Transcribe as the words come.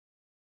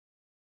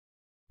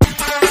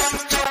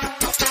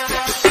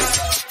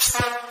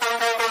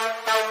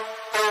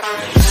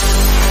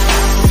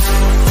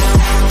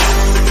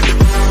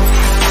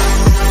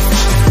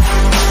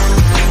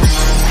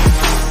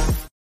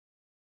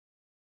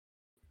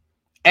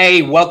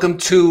Hey, welcome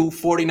to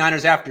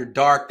 49ers After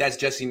Dark. That's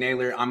Jesse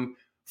Naylor. I'm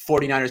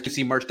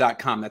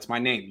 49ersQCmerch.com. That's my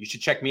name. You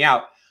should check me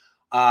out.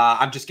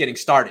 I'm just getting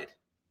started.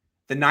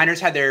 The Niners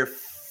had their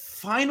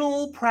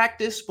final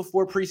practice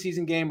before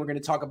preseason game. We're going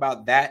to talk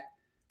about that,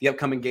 the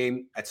upcoming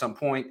game at some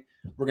point.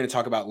 We're going to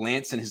talk about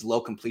Lance and his low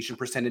completion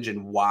percentage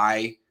and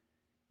why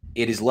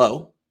it is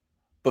low.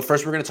 But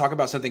first, we're going to talk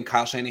about something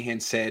Kyle Shanahan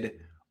said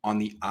on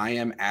the I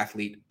Am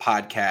Athlete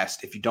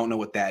podcast. If you don't know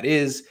what that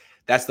is,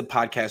 that's the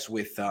podcast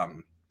with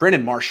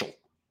Brendan Marshall.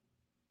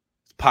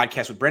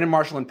 Podcast with Brendan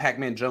Marshall and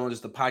Pac-Man Jones is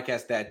the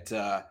podcast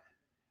that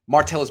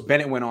Martellus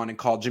Bennett went on and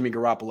called Jimmy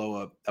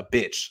Garoppolo a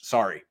bitch.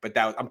 Sorry, but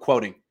I'm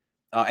quoting.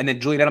 And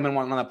then Julian Edelman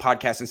went on that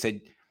podcast and said,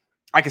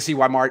 I can see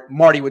why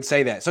Marty would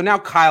say that. So now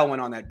Kyle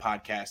went on that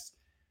podcast.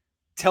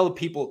 Tell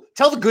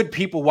the good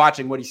people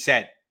watching what he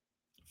said.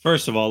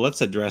 First of all,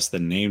 let's address the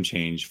name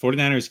change.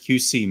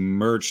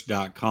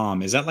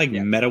 49ersQCmerch.com. Is that like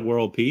Meta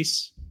World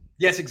Peace?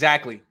 Yes,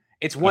 exactly.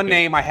 It's one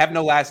name. I have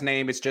no last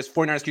name. It's just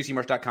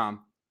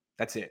 49ersQCmerch.com.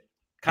 That's it.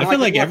 I feel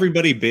like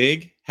everybody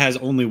big has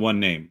only one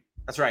name.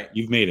 That's right.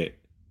 You've made it.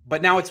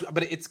 But now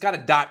it's got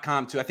a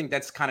 .com too. I think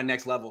that's kind of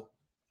next level.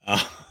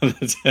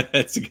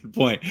 That's a good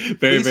point.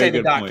 Very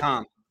good point.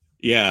 .com.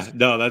 Yeah,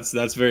 no,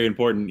 that's very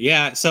important.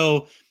 Yeah,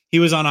 so he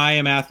was on I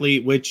Am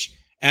Athlete, which,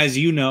 as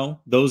you know,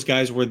 those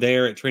guys were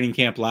there at training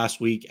camp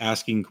last week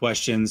asking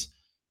questions.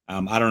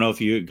 I don't know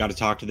if you got to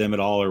talk to them at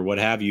all or what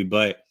have you,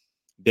 but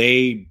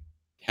they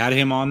had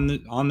him on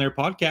their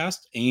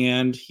podcast,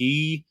 and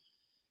he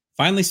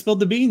finally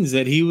spilled the beans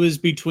that he was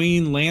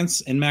between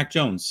Lance and Mac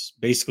Jones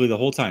basically the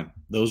whole time.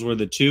 Those were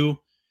the two.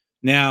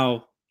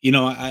 Now,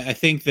 I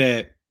think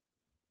that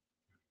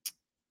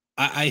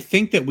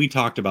we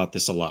talked about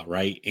this a lot,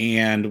 right?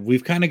 And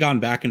we've kind of gone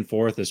back and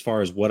forth as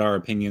far as what our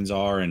opinions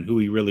are and who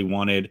he really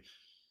wanted.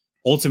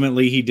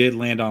 Ultimately, he did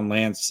land on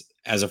Lance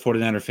as a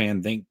 49er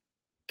fan. Thank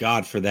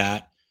God for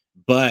that.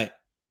 But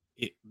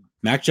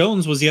Mac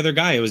Jones was the other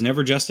guy. It was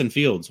never Justin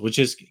Fields, which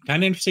is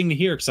kind of interesting to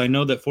hear because I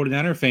know that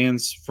 49er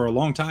fans for a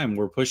long time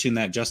were pushing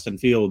that Justin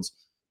Fields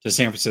to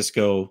San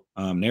Francisco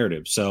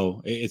narrative.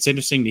 So it's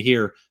interesting to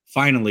hear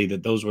finally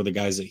that those were the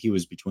guys that he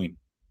was between.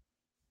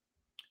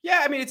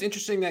 Yeah, I mean, it's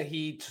interesting that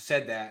he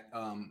said that.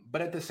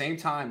 But at the same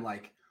time,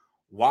 like,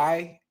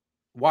 why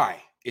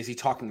is he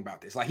talking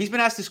about this? Like, he's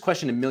been asked this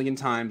question a million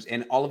times,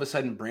 and all of a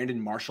sudden Brandon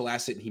Marshall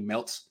asks it and he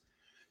melts.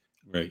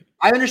 Right.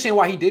 I understand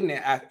why he didn't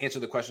answer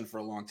the question for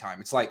a long time.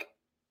 It's like,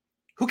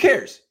 who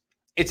cares?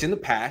 It's in the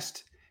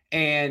past,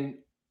 and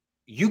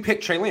you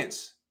picked Trey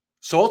Lance.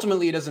 So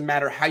ultimately, it doesn't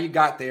matter how you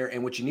got there,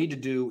 and what you need to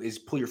do is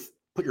put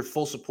your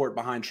full support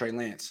behind Trey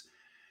Lance.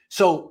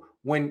 So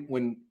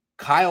when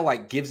Kyle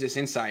gives this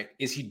insight,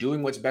 is he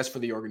doing what's best for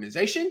the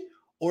organization,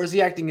 or is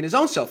he acting in his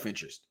own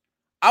self-interest?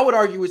 I would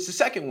argue it's the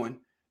second one,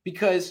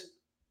 because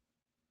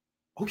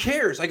who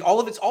cares? Like,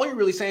 all you're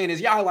really saying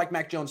is, yeah, I like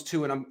Mac Jones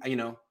too, and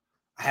I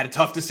had a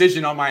tough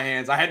decision on my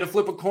hands. I had to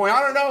flip a coin.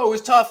 I don't know. It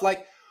was tough.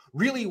 Like,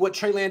 really what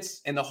Trey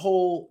Lance and the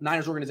whole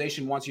Niners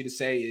organization wants you to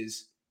say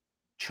is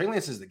Trey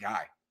Lance is the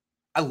guy.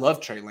 I love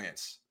Trey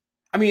Lance.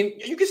 I mean,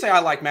 you can say I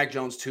like Mac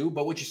Jones too,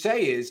 but what you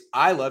say is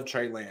I love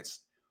Trey Lance.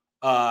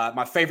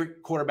 My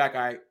favorite quarterback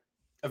I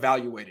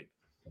evaluated.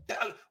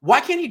 Why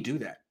can't he do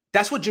that?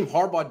 That's what Jim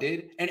Harbaugh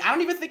did. And I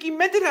don't even think he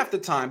meant it half the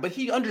time, but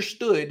he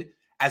understood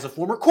as a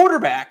former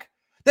quarterback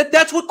that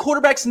that's what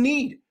quarterbacks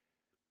need.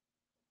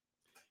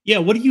 Yeah,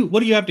 what do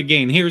you have to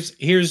gain?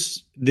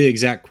 Here's the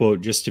exact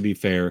quote, just to be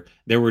fair.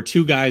 There were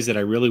two guys that I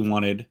really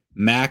wanted,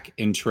 Mac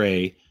and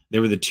Trey. They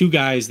were the two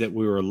guys that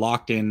we were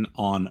locked in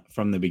on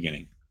from the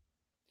beginning.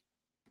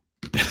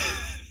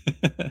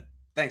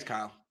 Thanks,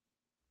 Kyle.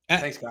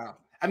 I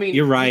mean,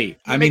 you're right.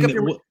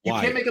 You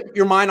can't make up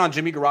your mind on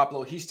Jimmy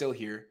Garoppolo. He's still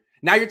here.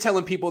 Now you're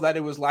telling people that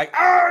it was like,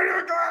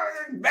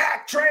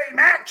 Mac, Trey.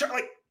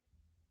 Like,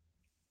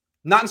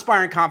 not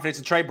inspiring confidence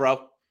in Trey,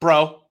 bro.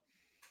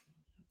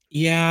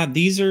 Yeah,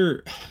 these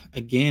are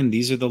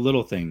the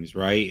little things,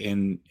 right?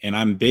 And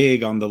I'm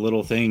big on the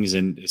little things,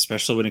 and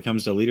especially when it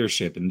comes to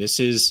leadership. And this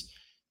is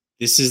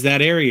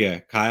that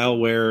area, Kyle,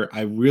 where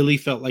I really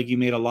felt like you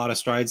made a lot of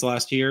strides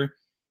last year,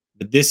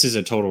 but this is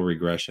a total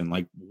regression.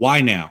 Like,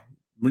 why now?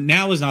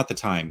 Now is not the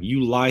time.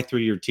 You lie through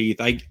your teeth.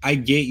 I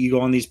get you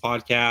go on these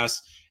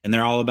podcasts and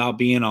they're all about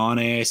being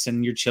honest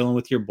and you're chilling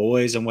with your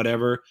boys and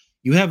whatever.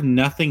 You have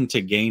nothing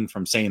to gain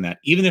from saying that,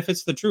 even if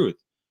it's the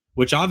truth,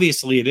 which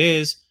obviously it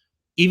is.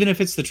 Even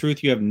if it's the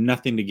truth, you have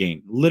nothing to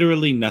gain.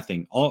 Literally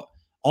nothing. All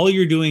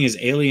you're doing is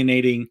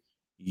alienating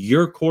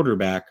your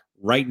quarterback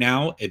right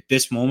now at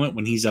this moment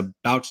when he's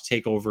about to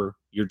take over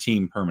your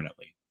team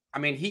permanently. I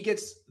mean, he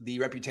gets the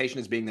reputation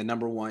as being the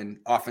number one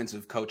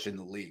offensive coach in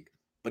the league,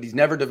 but he's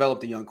never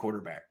developed a young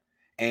quarterback.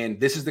 And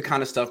this is the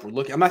kind of stuff we're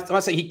looking. I'm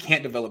not saying he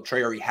can't develop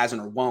Trey or he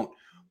hasn't or won't,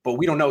 but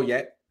we don't know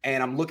yet.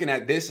 And I'm looking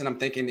at this and I'm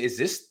thinking, is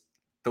this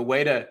the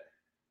way to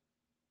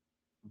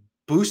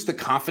boost the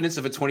confidence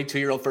of a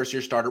 22-year-old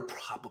first-year starter?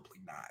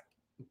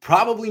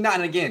 Probably not.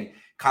 And again,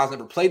 Kyle's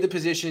never played the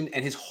position,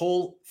 and his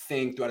whole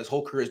thing throughout his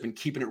whole career has been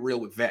keeping it real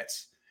with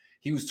vets.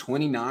 He was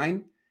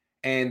 29,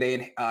 and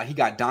he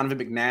got Donovan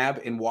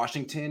McNabb in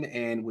Washington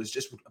and was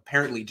just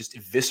apparently just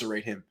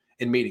eviscerate him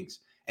in meetings.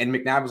 And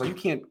McNabb was like, "You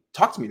can't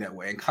talk to me that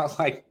way." And Kyle's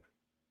like,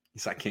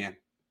 "Yes, I can.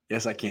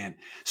 Yes, I can."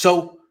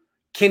 So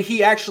can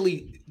he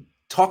actually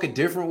talk a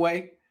different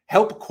way,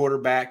 help a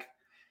quarterback?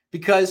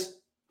 Because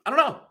I don't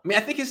know. I mean,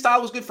 I think his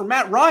style was good for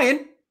Matt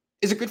Ryan.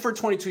 Is it good for a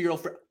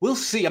 22-year-old? We'll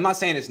see. I'm not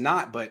saying it's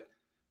not, but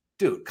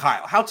dude,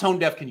 Kyle, how tone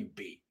deaf can you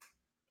be?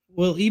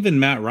 Well, even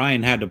Matt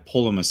Ryan had to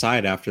pull him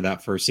aside after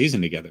that first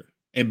season together.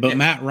 But Yeah.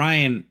 Matt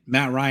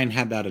Ryan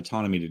had that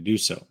autonomy to do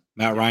so.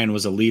 Matt Ryan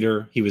was a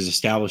leader. He was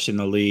established in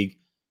the league.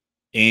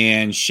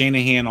 And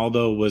Shanahan,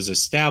 although was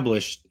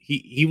established,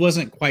 he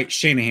wasn't quite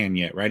Shanahan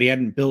yet, right? He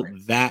hadn't built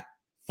that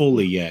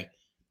fully yet.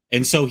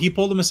 And so he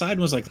pulled him aside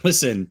and was like,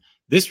 "Listen,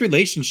 this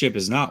relationship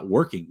is not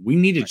working. We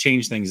need to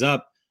change things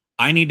up.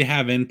 I need to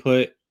have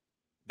input.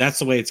 That's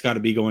the way it's got to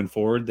be going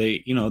forward."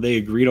 They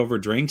agreed over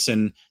drinks,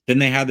 and then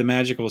they had the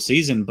magical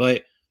season.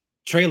 But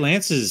Trey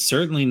Lance is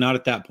certainly not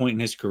at that point in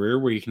his career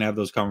where you can have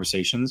those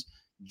conversations.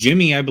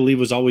 Jimmy, I believe,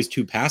 was always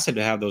too passive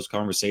to have those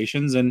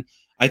conversations. And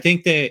I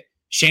think that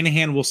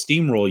Shanahan will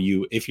steamroll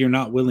you if you're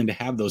not willing to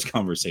have those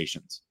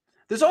conversations.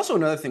 There's also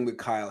another thing with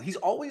Kyle. He's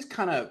always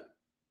kind of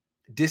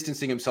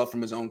distancing himself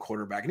from his own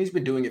quarterback, and he's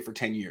been doing it for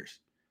 10 years.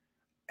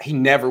 He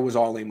never was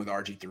all in with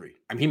RG3.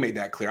 I mean, he made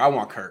that clear. I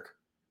want Kirk.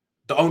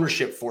 The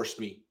ownership forced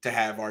me to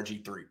have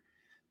RG3.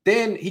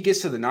 Then he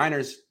gets to the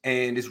Niners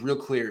and is real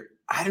clear.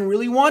 I didn't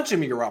really want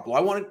Jimmy Garoppolo.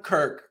 I wanted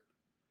Kirk.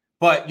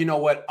 But you know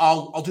what?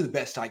 I'll do the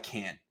best I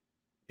can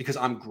because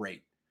I'm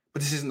great.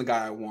 But this isn't the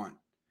guy I want.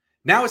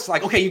 Now it's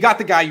like, okay, you got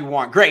the guy you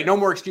want. Great. No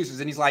more excuses.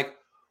 And he's like,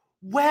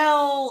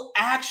 well,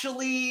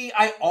 actually,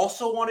 I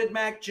also wanted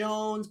Mac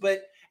Jones,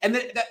 but and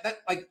then that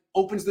like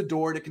opens the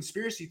door to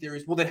conspiracy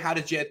theories. Well, then how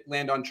did Jed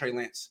land on Trey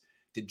Lance?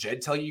 Did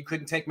Jed tell you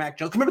couldn't take Mac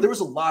Jones? Remember, there was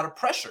a lot of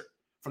pressure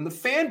from the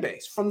fan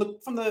base, from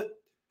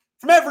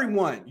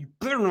everyone. You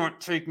better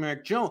not take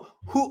Mac Jones.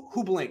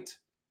 Who blinked?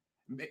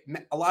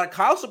 A lot of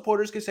Kyle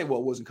supporters could say, well,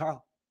 it wasn't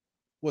Kyle.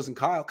 It wasn't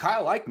Kyle.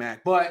 Kyle liked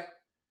Mac, but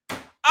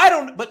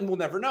but we'll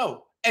never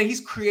know. And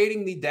he's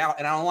creating the doubt,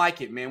 and I don't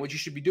like it, man. What you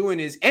should be doing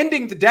is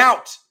ending the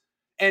doubt.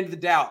 End the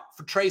doubt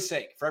for Trey's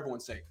sake, for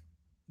everyone's sake.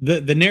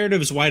 The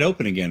narrative is wide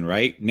open again,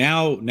 right?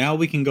 Now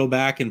we can go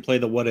back and play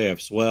the what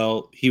ifs.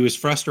 Well, he was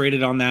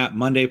frustrated on that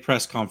Monday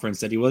press conference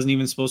that he wasn't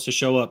even supposed to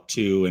show up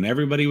to, and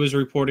everybody was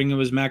reporting it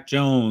was Mac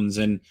Jones,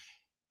 and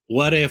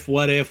what if,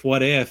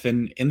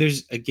 and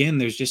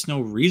there's just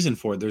no reason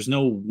for it. There's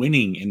no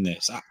winning in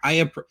this.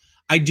 I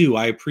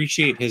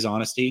appreciate his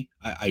honesty.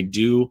 I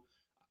do.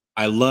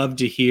 I love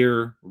to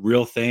hear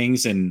real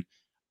things, and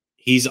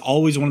he's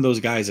always one of those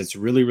guys that's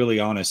really, really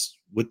honest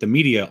with the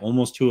media,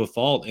 almost to a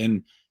fault.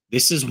 And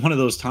this is one of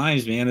those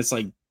times, man. It's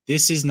like,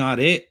 this is not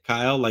it,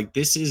 Kyle. Like,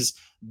 this is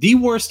the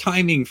worst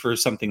timing for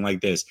something like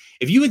this.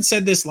 If you had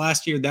said this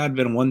last year, that would have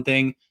been one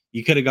thing.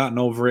 You could have gotten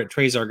over it.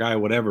 Trey's our guy,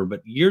 whatever.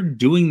 But you're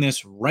doing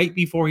this right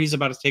before he's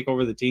about to take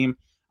over the team.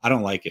 I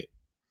don't like it.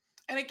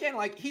 And again,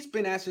 like, he's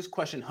been asked this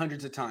question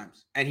hundreds of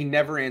times, and he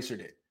never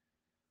answered it.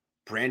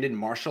 Brandon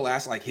Marshall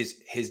asked, like,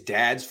 his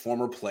dad's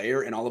former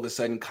player, and all of a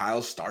sudden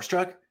Kyle's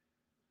starstruck.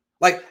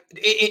 Like,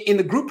 in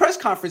the group press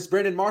conference,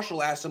 Brandon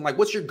Marshall asked him, like,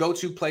 what's your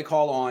go-to play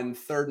call on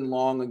 3rd and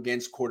long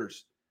against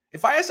quarters?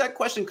 If I asked that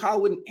question,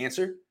 Kyle wouldn't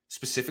answer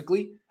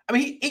specifically. I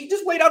mean, he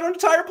just laid out an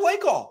entire play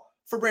call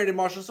for Brandon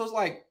Marshall. So it's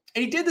like,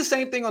 and he did the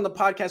same thing on the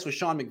podcast with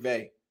Sean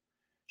McVay.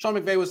 Sean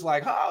McVay was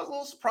like, I was a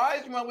little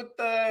surprised you went with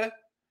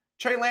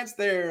Trey Lance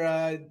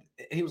there.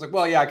 He was like,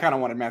 well, yeah, I kind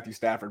of wanted Matthew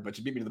Stafford, but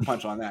you beat me to the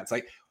punch on that. It's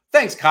like,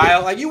 thanks,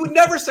 Kyle. Like, you would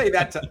never say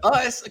that to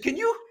us. Can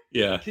you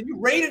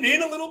rein it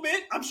in a little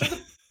bit? I'm sure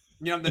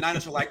the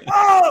Niners are like,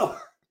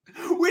 oh,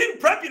 we didn't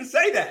prep you to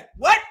say that.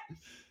 What?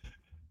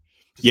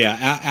 Yeah,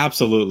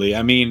 absolutely.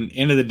 I mean,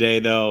 end of the day,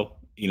 though,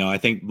 I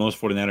think most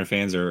 49er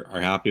fans are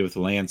happy with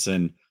Lance.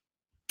 And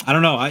I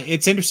don't know.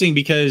 It's interesting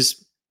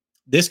because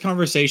this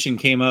conversation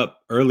came up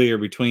earlier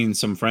between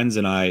some friends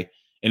and I,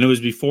 and it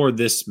was before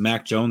this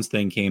Mac Jones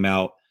thing came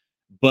out.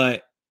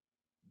 But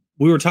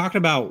we were talking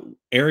about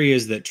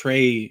areas that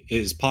Trey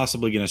is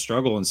possibly going to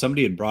struggle, and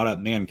somebody had brought up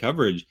man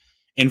coverage.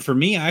 And for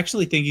me, I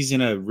actually think he's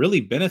going to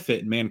really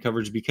benefit in man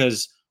coverage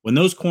because when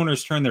those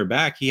corners turn their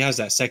back, he has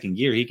that second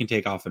gear. He can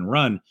take off and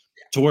run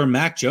to where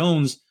Mac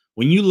Jones,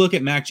 when you look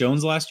at Mac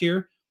Jones last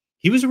year,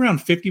 he was around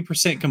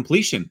 50%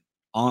 completion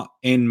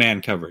in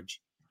man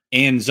coverage.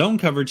 And zone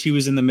coverage, he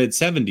was in the mid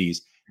 70s.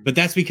 But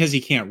that's because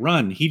he can't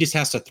run. He just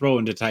has to throw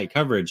into tight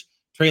coverage.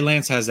 Trey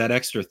Lance has that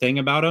extra thing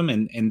about him.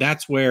 And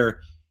that's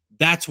where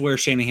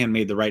Shanahan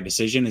made the right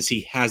decision, is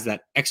he has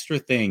that extra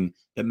thing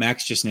that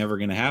Mac's just never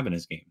going to have in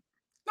his game.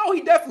 No,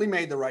 he definitely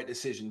made the right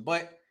decision,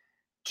 but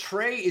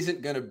Trey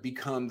isn't going to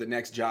become the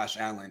next Josh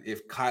Allen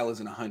if Kyle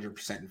isn't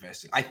 100%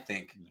 invested. I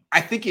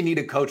think you need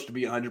a coach to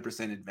be 100%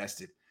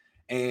 invested.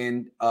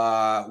 And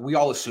we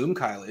all assume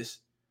Kyle is,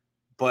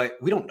 but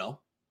we don't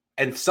know.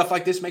 And stuff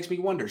like this makes me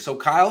wonder. So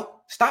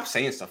Kyle, stop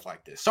saying stuff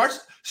like this.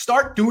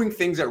 Start doing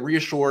things that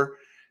reassure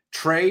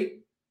Trey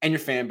and your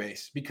fan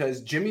base,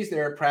 because Jimmy's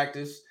there at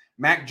practice.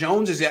 Mac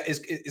Jones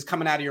is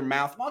coming out of your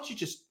mouth. Why don't you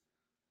just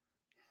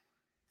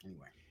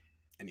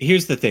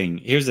Here's the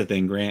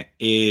thing. Grant,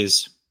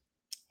 is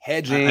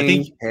I think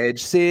Hedging,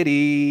 hedge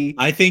city.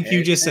 you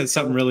Hedge just said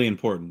something central. really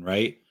important,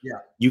 right? Yeah.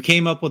 You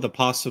came up with a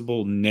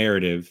possible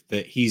narrative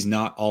that he's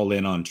not all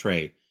in on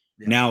Trey.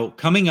 Yeah. Now,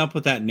 coming up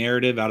with that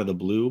narrative out of the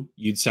blue,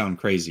 you'd sound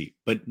crazy.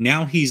 But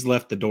now he's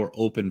left the door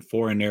open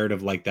for a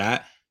narrative like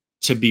that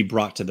to be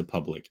brought to the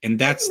public. And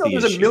that's the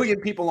there's issue. a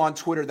million people on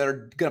Twitter that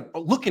are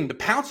looking to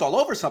pounce all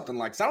over something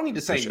like this. I don't need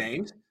to say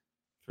names.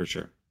 For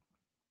sure.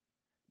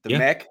 The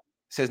Mech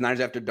says Niners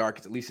after dark.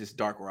 At least it's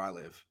dark where I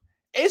live.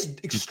 It's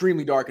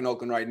extremely dark in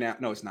Oakland right now.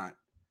 No, it's not.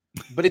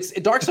 But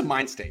dark's a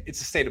mind state.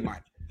 It's a state of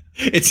mind.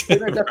 It's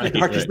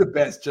dark is the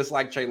best, just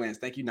like Trey Lance.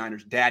 Thank you,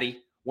 Niners.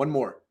 Daddy. One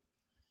more.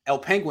 El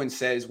Penguin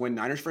says, when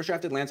Niners first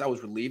drafted Lance, I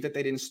was relieved that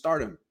they didn't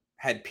start him.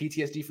 Had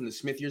PTSD from the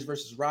Smith years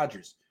versus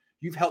Rodgers.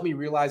 You've helped me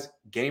realize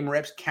game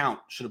reps count.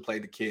 Should have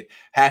played the kid.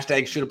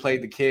 Hashtag should have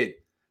played the kid.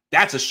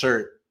 That's a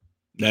shirt.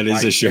 That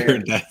is a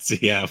shirt.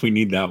 We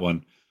need that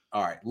one.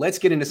 All right, let's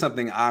get into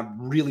something I've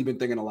really been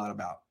thinking a lot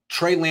about.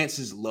 Trey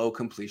Lance's low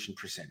completion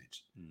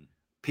percentage.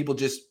 People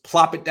just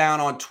plop it down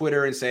on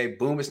Twitter and say,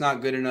 boom, it's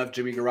not good enough.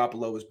 Jimmy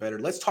Garoppolo is better.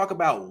 Let's talk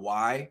about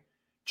why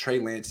Trey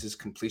Lance's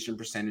completion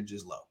percentage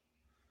is low.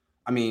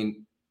 I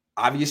mean,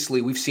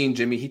 obviously, we've seen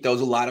Jimmy. He throws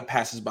a lot of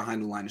passes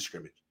behind the line of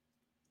scrimmage.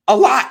 A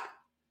lot.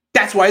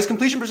 That's why his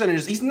completion percentage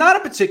is. He's not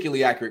a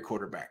particularly accurate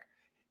quarterback.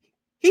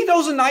 He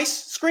throws a nice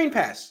screen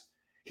pass.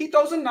 He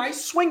throws a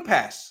nice swing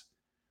pass.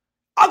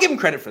 I'll give him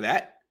credit for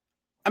that.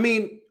 I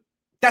mean,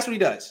 that's what he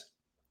does.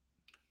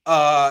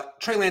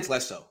 Trey Lance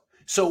less so.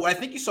 So what I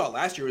think you saw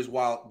last year is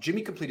while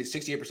Jimmy completed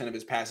 68% of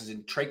his passes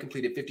and Trey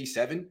completed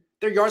 57%,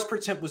 their yards per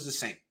attempt was the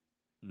same.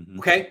 Mm-hmm.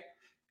 Okay?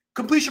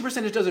 Completion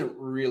percentage doesn't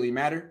really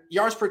matter.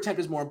 Yards per attempt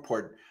is more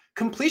important.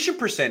 Completion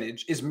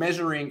percentage is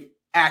measuring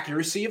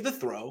accuracy of the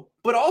throw,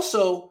 but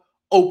also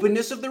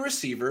openness of the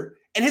receiver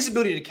and his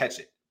ability to catch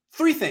it.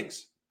 3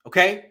 things,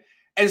 okay?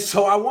 And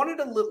so I wanted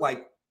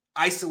to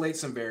isolate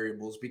some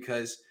variables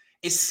because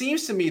it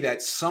seems to me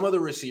that some of the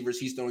receivers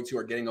he's throwing to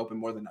are getting open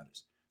more than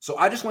others. So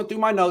I just went through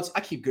my notes.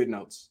 I keep good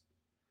notes.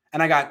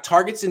 And I got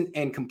targets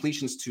and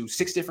completions to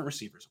 6 different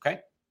receivers, okay?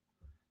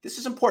 This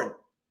is important.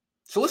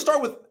 So let's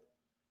start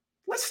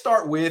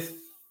with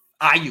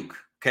Ayuk,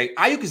 okay?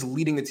 Ayuk is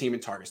leading the team in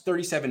targets,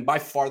 37 by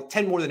far,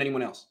 10 more than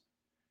anyone else.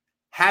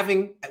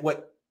 Having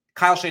what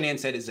Kyle Shanahan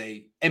said is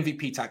a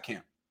MVP type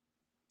camp.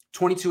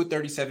 22 at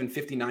 37,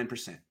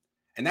 59%.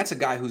 And that's a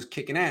guy who's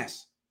kicking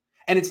ass.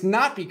 And it's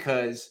not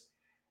because,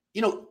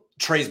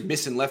 Trey's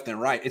missing left and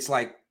right. It's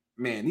like,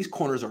 man, these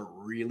corners are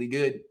really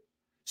good.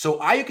 So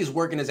Ayuk is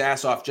working his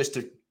ass off just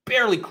to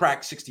barely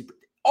crack 60%,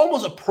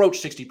 almost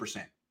approach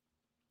 60%.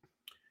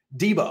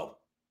 Debo,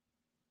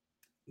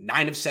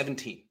 9 of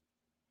 17,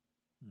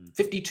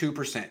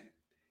 52%.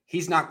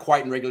 He's not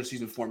quite in regular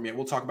season form yet.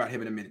 We'll talk about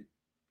him in a minute.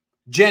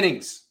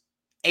 Jennings,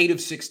 8 of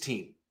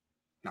 16.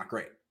 Not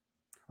great.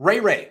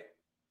 Ray,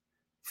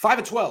 5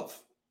 of 12.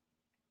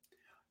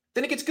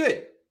 Then it gets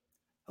good.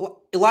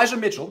 Elijah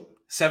Mitchell,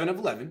 7 of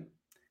 11.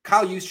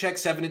 Kyle Juszczyk,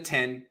 7 of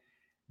 10.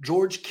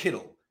 George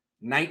Kittle,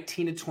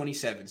 19 of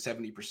 27,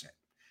 70%.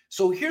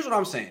 So here's what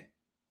I'm saying.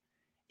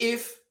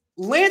 If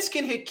Lance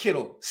can hit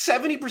Kittle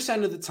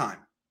 70% of the time,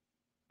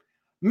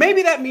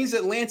 maybe that means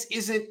that Lance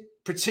isn't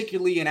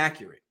particularly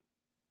inaccurate.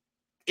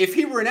 If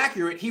he were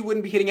inaccurate, he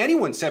wouldn't be hitting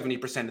anyone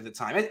 70% of the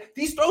time. And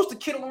these throws to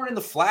Kittle aren't in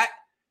the flat.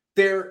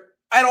 They're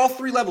at all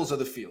 3 levels of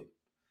the field.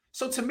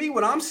 So to me,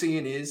 what I'm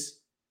seeing is,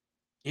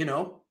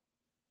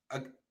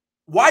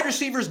 wide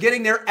receivers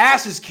getting their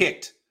asses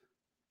kicked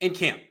in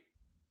camp.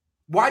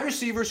 Wide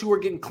receivers who are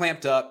getting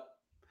clamped up,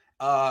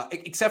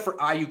 except for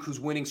Ayuk, who's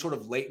winning sort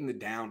of late in the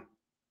down.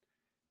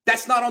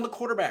 That's not on the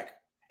quarterback.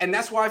 And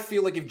that's why I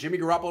feel like if Jimmy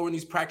Garoppolo in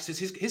these practices,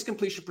 his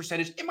completion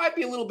percentage, it might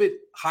be a little bit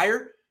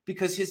higher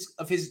because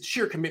of his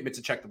sheer commitment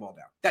to check the ball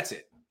down. That's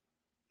it.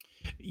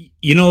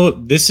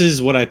 This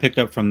is what I picked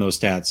up from those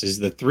stats is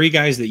the 3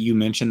 guys that you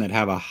mentioned that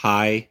have a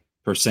high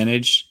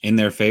percentage in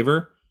their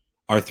favor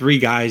are 3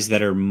 guys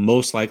that are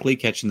most likely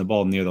catching the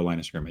ball near the line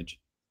of scrimmage.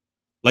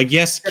 Like,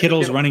 yes,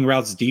 Kittle's running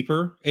routes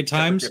deeper at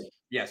times.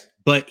 Yes.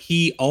 But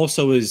he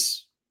also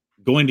is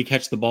going to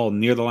catch the ball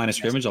near the line of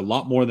scrimmage a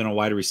lot more than a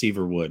wide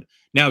receiver would.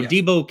 Now,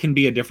 Debo can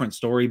be a different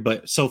story,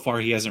 but so far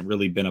he hasn't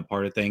really been a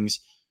part of things.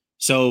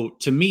 So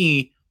to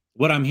me,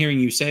 what I'm hearing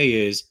you say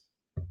is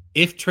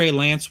if Trey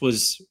Lance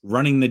was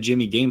running the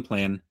Jimmy game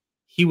plan,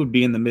 he would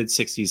be in the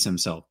mid-60s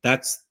himself.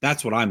 That's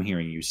what I'm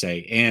hearing you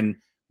say. And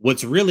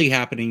what's really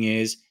happening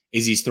is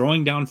he's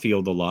throwing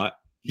downfield a lot.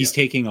 He's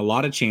taking a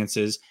lot of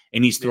chances,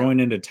 and he's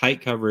throwing into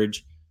tight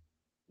coverage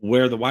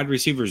where the wide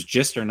receivers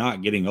just are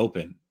not getting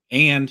open.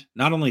 And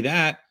not only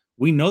that,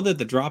 we know that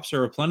the drops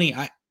are aplenty.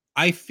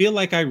 I feel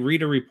like I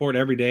read a report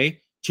every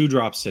day, 2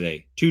 drops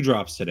today, 2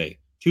 drops today,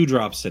 2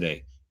 drops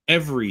today,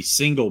 every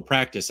single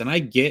practice. And I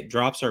get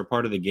drops are a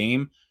part of the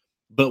game,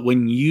 but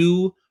when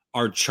you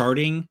are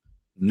charting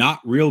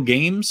not real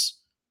games,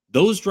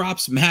 those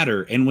drops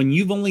matter. And when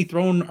you've only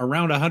thrown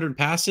around 100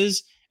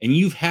 passes and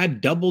you've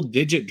had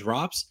double-digit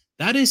drops,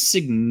 that is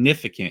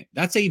significant.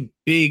 That's a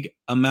big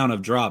amount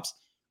of drops.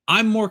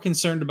 I'm more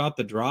concerned about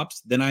the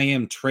drops than I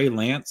am Trey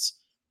Lance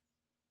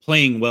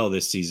playing well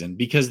this season,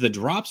 because the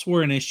drops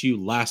were an issue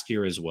last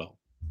year as well.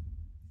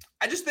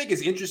 I just think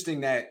it's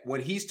interesting that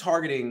when he's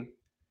targeting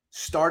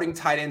starting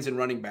tight ends and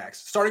running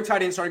backs, starting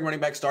tight end, starting running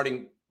back,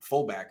 starting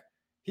fullback,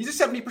 he's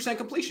at 70%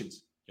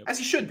 completions, as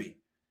he should be.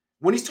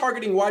 When he's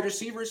targeting wide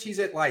receivers, he's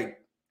at like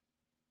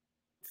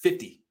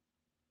 50.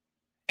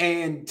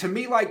 And to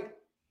me, like,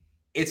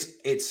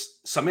 it's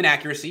some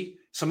inaccuracy,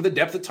 some of the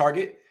depth of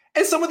target,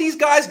 and some of these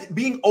guys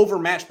being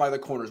overmatched by the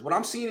corners. What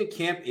I'm seeing in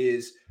camp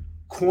is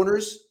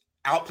corners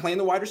outplaying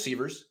the wide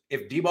receivers.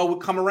 If Debo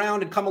would come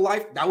around and come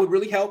alive, that would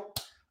really help.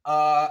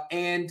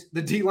 And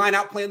the D-line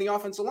outplaying the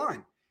offensive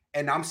line.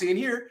 And I'm seeing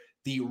here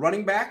the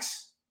running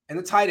backs and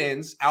the tight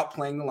ends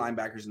outplaying the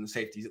linebackers and the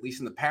safeties, at least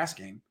in the pass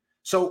game.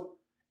 So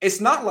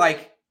it's not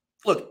like,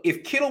 look,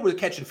 if Kittle was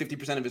catching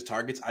 50% of his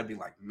targets, I'd be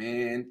like,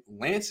 man,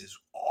 Lance is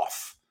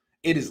off.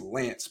 It is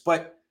Lance,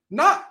 but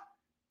not.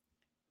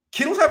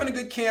 Kittle's having a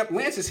good camp.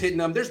 Lance is hitting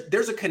them.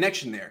 There's a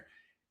connection there.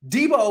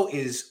 Debo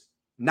is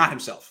not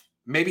himself.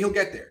 Maybe he'll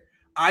get there.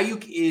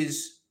 Ayuk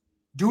is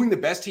doing the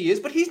best he is,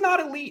 but he's not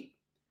elite.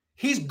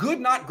 He's good,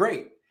 not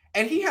great.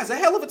 And he has a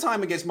hell of a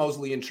time against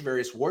Mosley and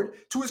Travarius Ward.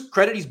 To his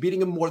credit, he's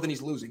beating him more than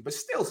he's losing, but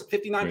still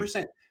 59%.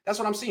 Right. That's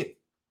what I'm seeing.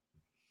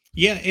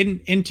 Yeah,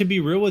 and to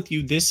be real with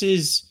you, this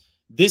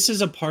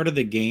is a part of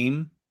the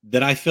game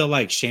that I feel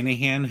like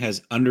Shanahan has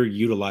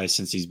underutilized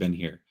since he's been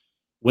here.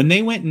 When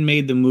they went and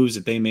made the moves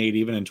that they made,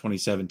 even in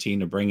 2017,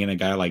 to bring in a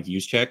guy like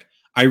Juszczyk,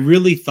 I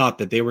really thought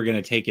that they were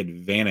going to take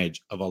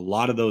advantage of a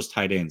lot of those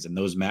tight ends and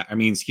those the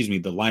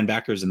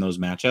linebackers in those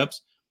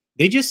matchups.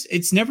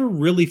 It's never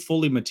really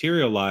fully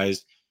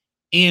materialized.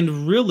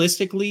 And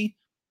realistically,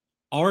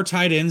 our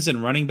tight ends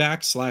and running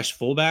back /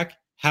 fullback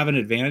have an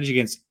advantage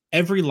against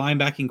every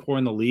linebacking core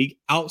in the league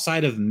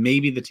outside of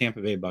maybe the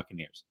Tampa Bay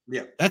Buccaneers.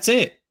 Yeah. That's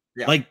it.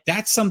 Yeah. Like,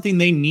 that's something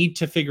they need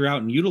to figure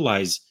out and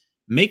utilize,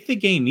 make the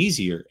game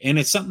easier. And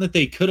it's something that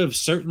they could have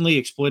certainly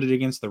exploited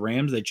against the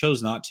Rams. They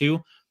chose not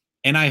to.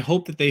 And I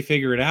hope that they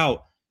figure it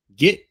out.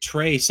 Get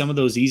Trey some of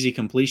those easy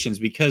completions,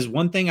 because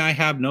one thing I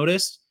have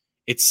noticed,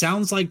 it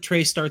sounds like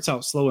Trey starts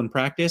out slow in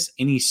practice,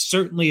 and he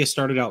certainly has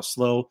started out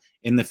slow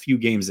in the few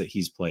games that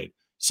he's played.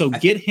 So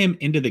get him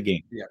into the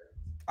game. Yeah.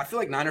 I feel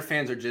like Niner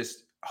fans are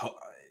just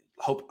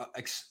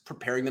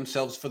preparing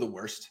themselves for the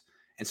worst.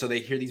 And so they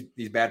hear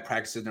these bad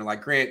practices and they're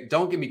like, Grant,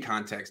 don't give me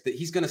context that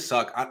he's going to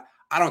suck.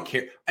 I don't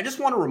care. I just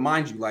want to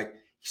remind you, like,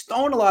 he's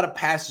throwing a lot of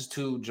passes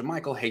to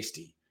JaMychal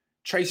Hasty,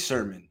 Trey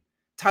Sermon,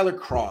 Tyler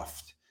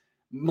Kroft,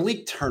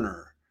 Malik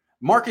Turner,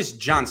 Marcus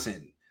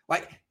Johnson,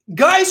 like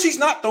guys he's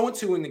not throwing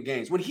to in the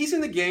games. When he's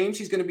in the games,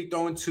 he's going to be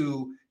throwing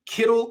to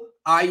Kittle,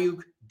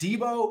 Ayuk,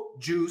 Debo,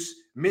 Juice,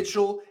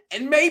 Mitchell,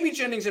 and maybe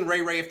Jennings and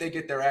Ray if they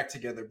get their act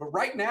together. But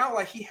right now,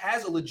 like, he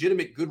has a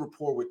legitimate good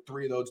rapport with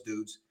 3 of those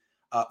dudes.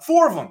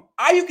 4 of them.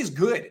 Ayuk is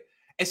good.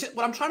 And so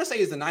what I'm trying to say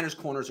is the Niners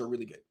corners are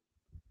really good.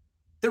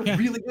 They're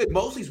really good.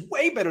 Mosley's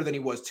way better than he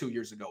was 2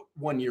 years ago,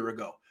 1 year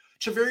ago.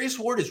 Travarius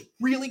Ward is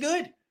really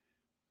good.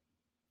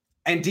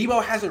 And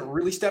Debo hasn't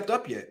really stepped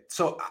up yet.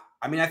 So,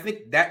 I mean, I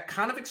think that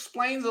kind of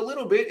explains a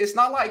little bit. It's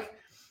not like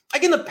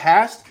in the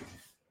past,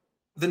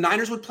 the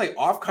Niners would play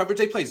off coverage.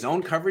 They play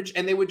zone coverage,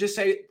 and they would just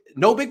say,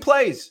 no big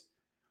plays.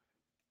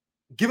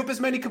 Give up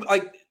as many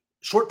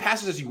short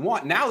passes as you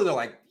want. Now they're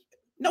like,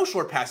 no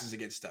short passes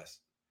against us.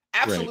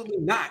 Absolutely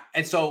not.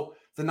 And so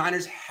the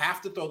Niners have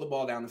to throw the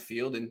ball down the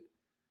field, and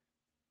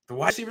the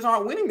wide receivers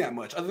aren't winning that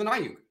much other than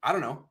Ayuk. I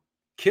don't know.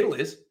 Kittle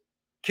is.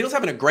 Kittle's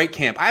having a great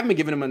camp. I haven't been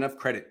giving him enough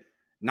credit.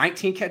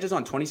 19 catches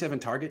on 27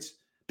 targets.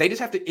 They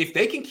just have to, if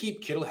they can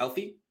keep Kittle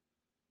healthy,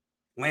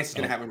 Lance is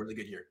going to have a really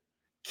good year.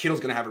 Kittle's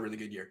going to have a really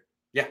good year.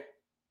 Yeah.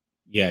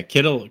 Yeah,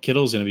 Kittle's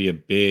going to be a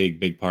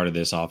big part of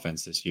this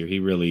offense this year. He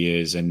really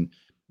is. And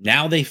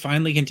now they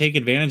finally can take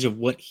advantage of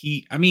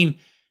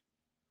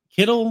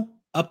Kittle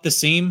up the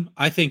seam,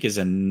 I think, is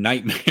a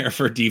nightmare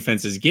for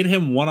defenses. Get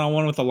him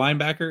one-on-one with a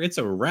linebacker, it's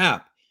a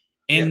wrap.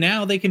 And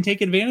now they can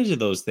take advantage of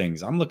those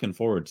things. I'm looking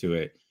forward to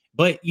it.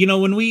 But,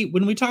 when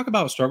we talk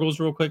about struggles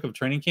real quick of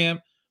training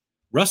camp,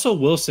 Russell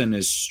Wilson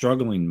is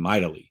struggling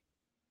mightily.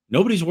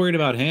 Nobody's worried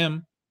about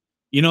him.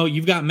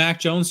 You've got Mac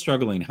Jones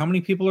struggling. How many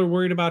people are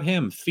worried about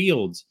him?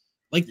 Fields.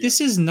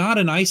 This is not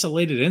an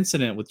isolated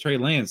incident with Trey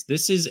Lance.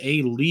 This is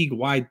a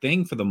league-wide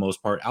thing for the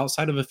most part,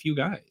 outside of a few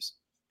guys.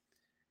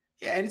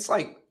 Yeah, and it's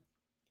like,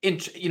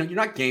 you're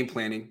not game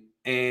planning,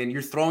 and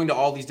you're throwing to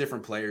all these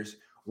different players.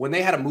 When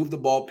they had a move the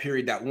ball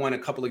period that won a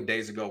couple of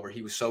days ago where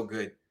he was so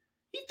good,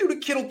 he threw to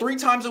Kittle 3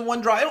 times in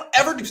one drive. I don't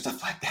ever do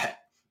stuff like that.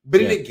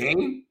 But in a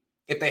game,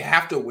 if they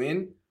have to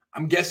win,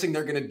 I'm guessing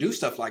they're going to do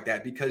stuff like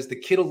that because the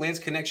Kittle-Lance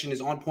connection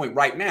is on point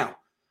right now.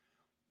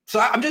 So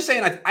I'm just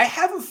saying, I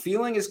have a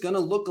feeling it's going to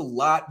look a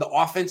lot, the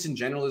offense in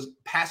general is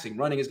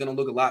running is going to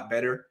look a lot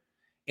better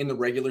in the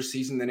regular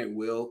season than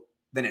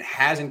it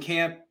has in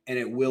camp, and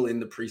it will in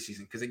the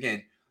preseason. Because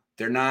again,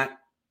 they're not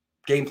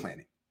game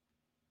planning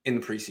in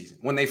the preseason.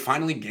 When they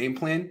finally game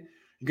plan,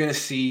 you're going to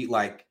see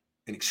like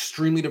an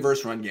extremely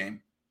diverse run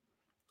game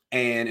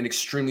and an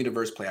extremely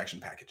diverse play action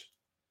package.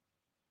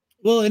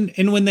 Well,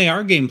 and when they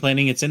are game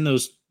planning, it's in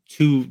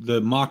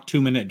the mock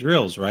 2-minute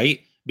drills,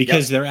 right?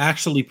 Because Yep. they're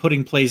actually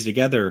putting plays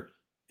together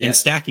and Yes.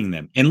 stacking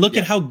them. And look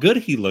at Yep. how good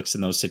he looks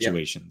in those Yep.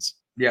 situations.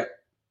 Yep. So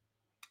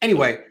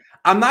Anyway,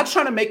 I'm not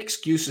trying to make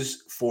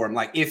excuses for him.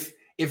 Like if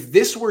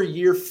this were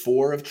year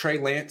 4 of Trey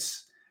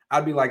Lance,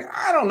 I'd be like,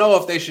 I don't know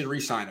if they should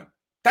re-sign him.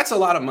 That's a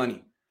lot of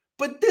money.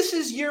 But this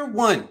is year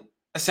 1,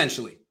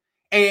 essentially.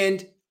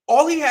 And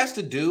all he has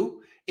to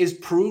do is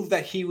prove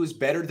that he was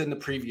better than the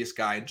previous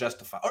guy and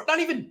justify, or not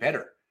even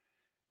better,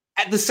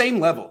 at the same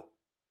level.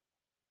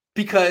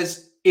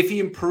 Because if he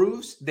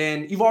improves,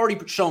 then you've already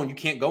shown you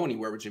can't go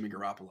anywhere with Jimmy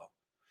Garoppolo.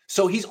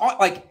 So he's on,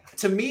 like,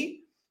 to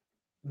me,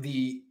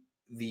 the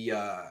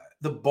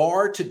the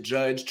bar to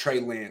judge Trey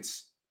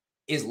Lance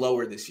is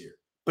lower this year,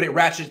 but it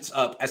ratchets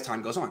up as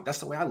time goes on. That's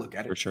the way I look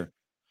at for it. sure.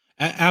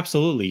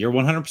 Absolutely. You're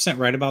 100%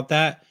 right about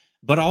that.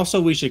 But also,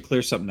 we should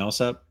clear something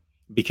else up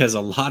because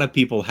a lot of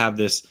people have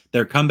this.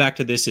 Their comeback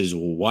to this is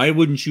why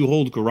wouldn't you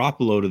hold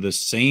Garoppolo to the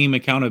same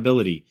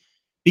accountability?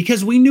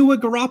 Because we knew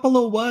what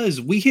Garoppolo was.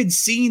 We had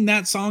seen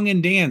that song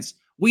and dance.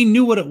 We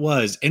knew what it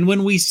was. And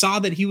when we saw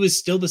that he was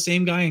still the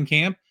same guy in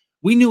camp,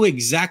 we knew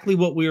exactly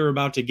what we were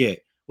about to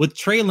get. With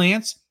Trey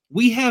Lance,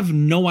 we have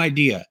no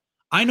idea.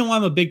 I know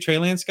I'm a big Trey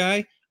Lance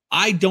guy.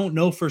 I don't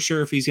know for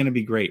sure if he's going to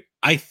be great.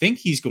 I think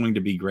he's going to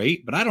be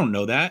great, but I don't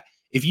know that.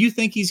 If you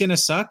think he's going to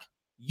suck,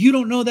 you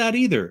don't know that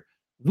either.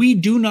 We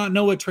do not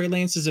know what Trey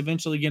Lance is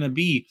eventually going to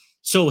be.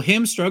 So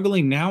him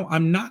struggling now,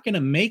 I'm not going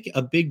to make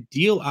a big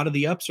deal out of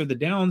the ups or the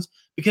downs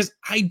because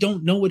I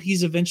don't know what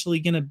he's eventually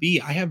going to be.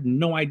 I have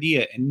no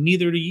idea, and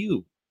neither do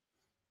you.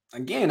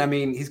 Again, I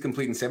mean, he's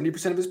completing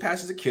 70% of his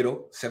passes to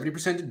Kittle,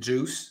 70% to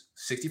Juice,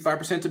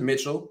 65% to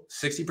Mitchell,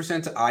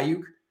 60% to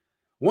Ayuk.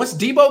 Once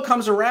Debo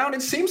comes around,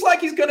 it seems like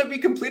he's going to be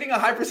completing a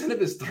high percent of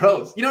his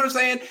throws. You know what I'm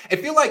saying? I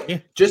feel like Yeah,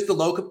 just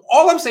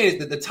all I'm saying is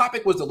that the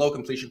topic was the low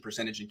completion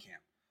percentage in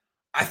camp.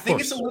 I of think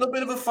it's a course. little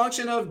bit of a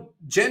function of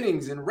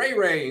Jennings and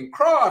Ray and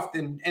Croft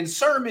and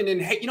Sermon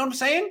and, you know what I'm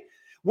saying?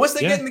 Once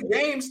they get Yeah, in the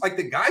games, like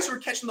the guys who are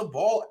catching the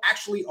ball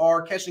actually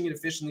are catching it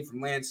efficiently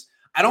from Lance.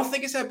 I don't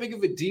think it's that big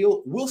of a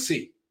deal. We'll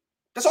see.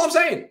 That's all I'm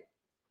saying.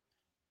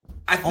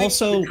 I think the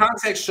also,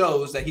 context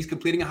shows that he's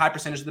completing a high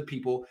percentage of the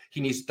people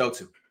he needs to throw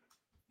to.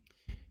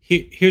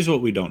 here's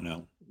what we don't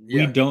know. We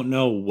Yeah. don't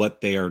know what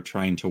they are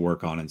trying to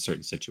work on in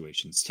certain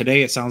situations.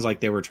 Today, it sounds like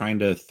they were trying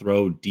to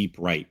throw deep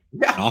right an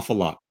Yeah. awful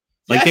lot.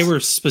 Like they Yes. were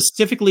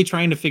specifically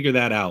trying to figure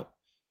that out.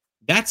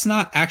 That's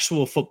not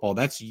actual football.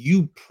 That's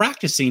you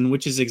practicing,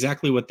 which is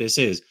exactly what this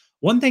is.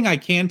 One thing I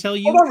can tell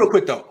Hold you, on real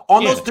quick, though.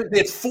 On yeah, those,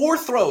 it's 4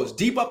 throws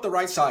deep up the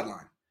right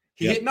sideline.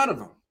 He yep, hit none of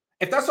them.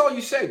 If that's all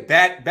you say,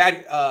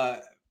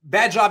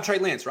 bad job, Trey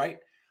Lance, right?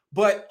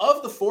 But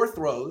of the 4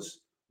 throws,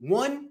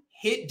 1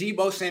 hit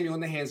Debo Samuel in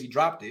the hands. He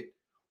dropped it.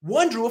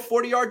 1 drew a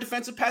 40-yard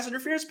defensive pass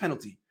interference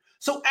penalty.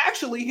 So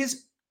actually,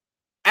 his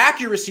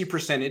accuracy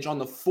percentage on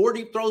the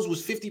 40 throws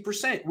was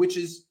 50%, which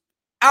is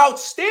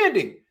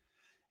outstanding.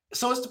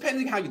 So it's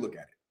depending how you look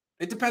at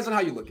it. It depends on how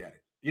you look at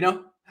it, you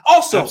know?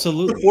 Also, the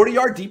absolutely.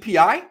 40-yard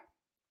DPI,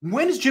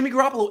 when does Jimmy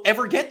Garoppolo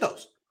ever get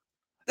those?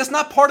 That's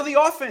not part of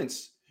the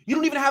offense. You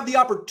don't even have the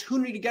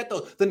opportunity to get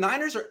those. The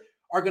Niners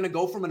are going to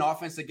go from an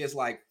offense that gets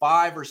like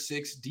 5 or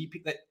 6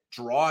 DP that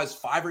draws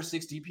 5 or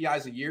 6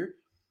 DPIs a year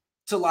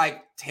to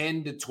like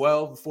 10 to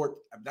 12, 4.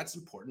 That's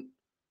important.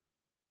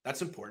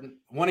 That's important.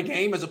 1 a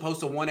game as opposed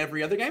to 1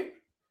 every other game.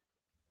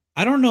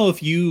 I don't know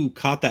if you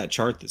caught that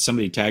chart that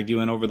somebody tagged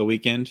you in over the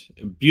weekend.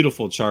 A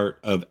beautiful chart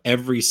of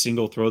every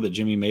single throw that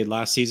Jimmy made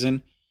last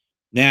season.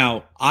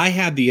 Now, I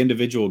had the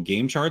individual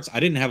game charts. I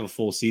didn't have a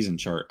full season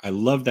chart. I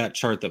love that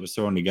chart that was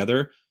thrown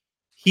together.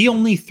 He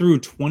only threw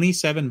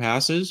 27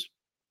 passes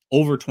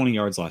over 20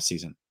 yards last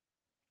season.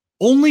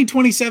 Only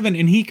 27,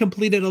 and he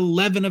completed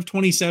 11 of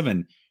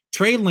 27.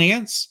 Trey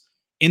Lance,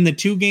 in the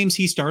 2 games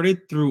he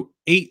started, threw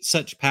 8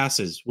 such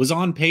passes, was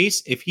on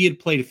pace. If he had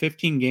played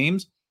 15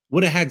 games,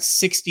 would have had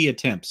 60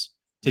 attempts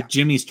to Yeah.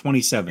 Jimmy's Yeah.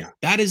 27.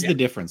 That is Yeah. the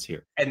difference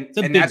here. And It's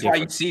a and big that's why you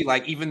difference. see,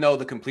 like, even though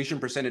the completion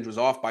percentage was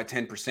off by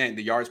 10%,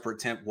 the yards per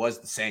attempt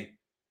was the same.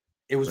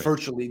 It was Right.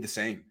 virtually the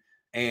same.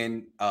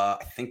 And I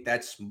think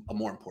that's a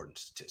more important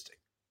statistic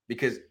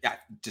because I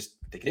just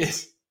think it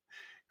is.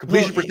 Well,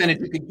 Completion percentage,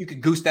 you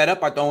could goose that up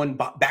by throwing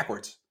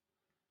backwards.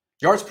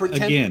 Yards per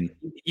attempt, again,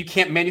 you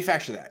can't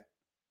manufacture that.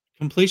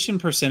 completion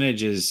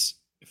percentage is,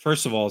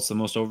 first of all, it's the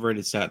most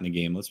overrated stat in the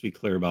game. Let's be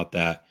clear about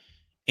that.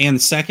 And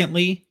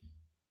secondly,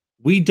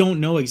 we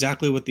don't know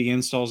exactly what the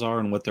installs are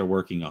and what they're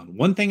working on.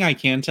 One thing I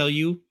can tell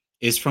you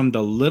is from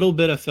the little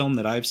bit of film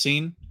that I've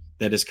seen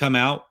that has come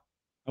out,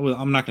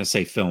 I'm not going to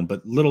say film,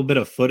 but little bit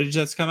of footage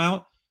that's come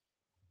out,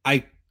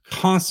 I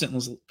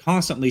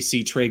constantly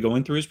see Trey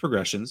going through his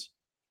progressions,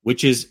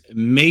 which is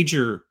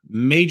major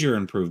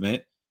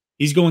improvement.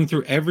 He's going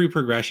through every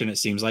progression, it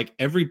seems like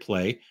every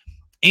play.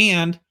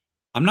 And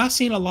I'm not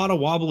seeing a lot of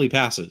wobbly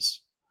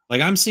passes.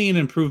 Like I'm seeing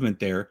improvement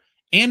there,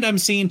 and I'm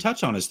seeing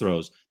touch on his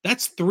throws.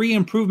 That's 3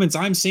 improvements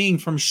I'm seeing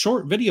from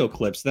short video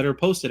clips that are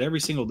posted every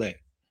single day.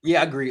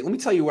 Yeah, I agree. Let me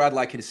tell you where I'd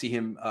like to see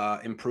him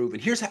improve.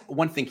 And here's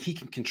one thing he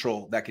can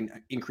control that can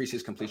increase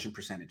his completion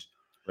percentage.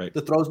 Right.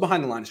 The throws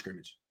behind the line of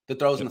scrimmage, the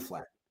throws in the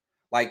flat.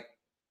 Like,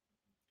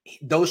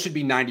 those should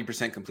be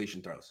 90%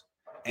 completion throws.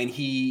 And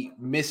he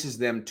misses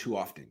them too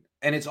often.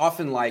 And it's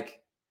often like,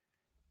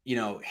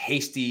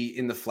 hasty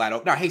in the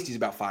flat. Now, Hasty's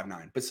about 5'9",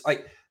 but it's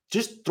like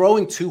just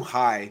throwing too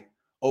high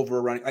over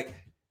a running. Like,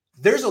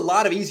 there's a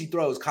lot of easy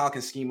throws Kyle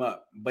can scheme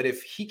up. But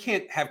if he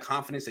can't have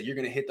confidence that you're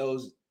going to hit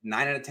those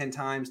 9 out of 10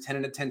 times, 10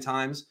 out of 10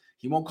 times,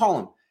 he won't call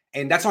them.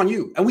 And that's on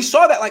you. And we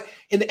saw that, like,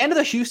 in the end of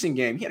the Houston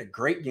game, he had a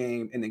great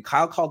game. And then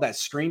Kyle called that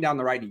screen down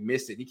the right and he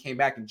missed it. He came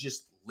back and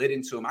just lit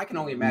into him. I can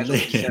only imagine what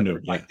he said.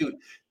 Like, dude,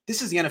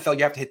 this is the NFL.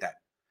 You have to hit that.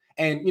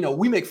 And,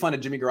 we make fun of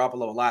Jimmy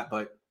Garoppolo a lot,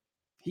 but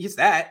he hits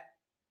that.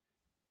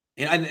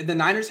 And the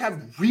Niners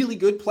have really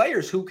good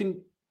players who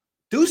can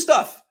do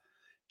stuff.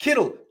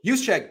 Kittle,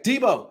 Juszczyk,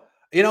 Debo,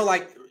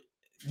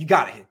 you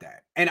got to hit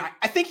that. And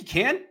I think he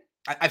can.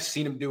 I've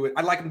seen him do it.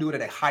 I'd like him to do it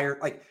at a higher,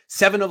 like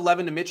 7 of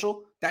 11 to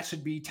Mitchell. That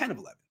should be 10 of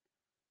 11.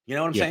 You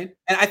know what I'm saying?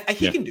 And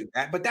he can do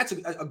that, but that's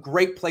a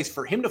great place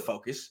for him to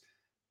focus.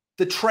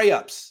 The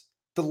tray-ups,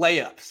 the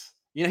layups.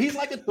 He's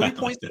like a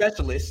 3-point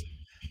specialist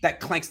that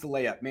clanks the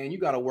layup. Man, you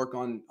got to work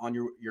on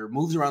your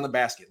moves around the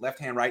basket, left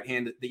hand, right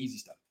hand, the easy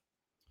stuff.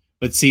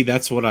 But see,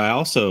 that's what I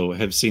also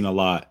have seen a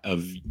lot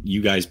of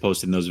you guys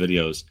posting those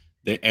videos.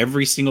 That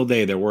every single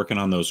day they're working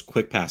on those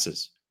quick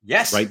passes.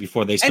 Yes. Right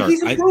before they start. And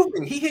he's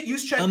improving. He hit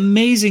Juszczyk.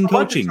 Amazing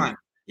coaching.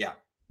 Yeah.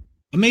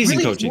 Amazing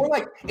really, coaching. It's more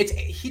like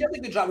he does a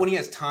good job when he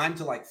has time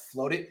to like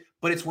float it,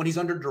 but it's when he's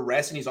under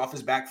duress and he's off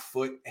his back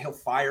foot, he'll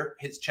fire,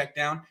 hits check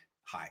down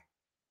high.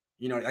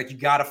 Like you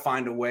got to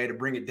find a way to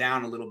bring it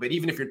down a little bit,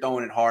 even if you're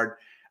throwing it hard.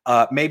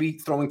 Maybe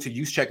throwing to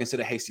Juszczyk instead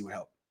of Hasty would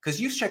help because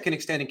Juszczyk can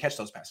extend and catch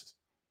those passes.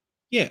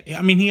 Yeah,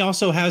 I mean, he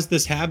also has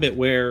this habit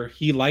where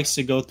he likes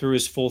to go through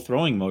his full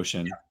throwing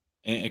motion. Yeah.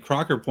 And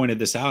Crocker pointed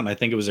this out, and I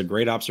think it was a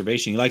great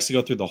observation. He likes to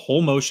go through the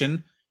whole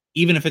motion,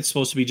 even if it's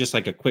supposed to be just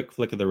like a quick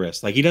flick of the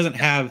wrist. Like he doesn't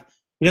have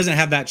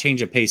that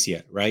change of pace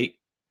yet, right?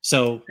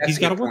 So he's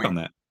got to work on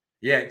that.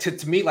 Yeah,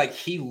 to me, like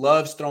he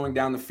loves throwing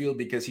down the field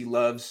because he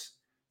loves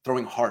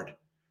throwing hard.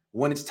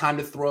 When it's time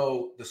to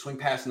throw the swing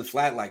pass in the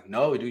flat, like,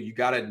 no, dude, you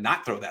got to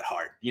not throw that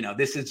hard.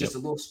 This is just a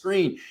little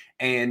screen.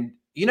 And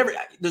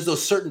there's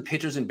those certain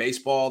pitchers in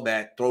baseball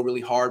that throw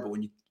really hard, but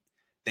when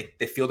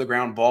they feel the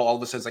ground ball, all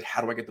of a sudden it's like,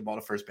 how do I get the ball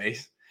to first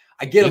base?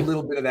 I get a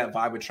little bit of that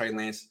vibe with Trey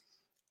Lance.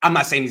 I'm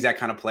not saying he's that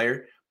kind of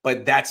player,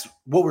 but that's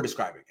what we're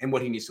describing and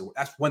what he needs to.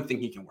 That's one thing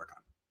he can work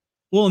on.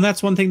 Well, and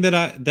that's one thing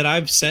that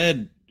I've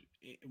said,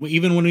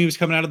 even when he was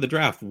coming out of the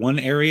draft, one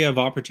area of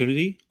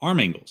opportunity, arm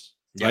angles,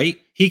 right?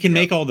 He can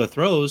make all the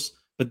throws,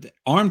 but the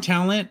arm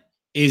talent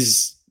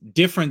is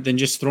different than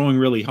just throwing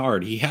really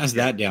hard. He has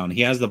that down.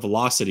 He has the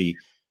velocity,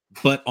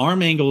 but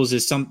arm angles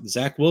is something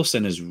Zach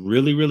Wilson is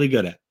really, really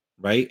good at,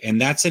 right? And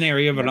that's an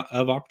area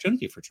of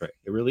opportunity for Trey.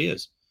 It really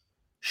is.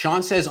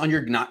 Sean says on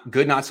your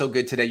not so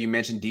good today, you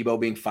mentioned Debo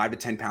being 5 to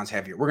 10 pounds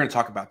heavier. We're going to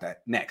talk about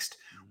that next.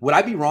 Would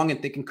I be wrong in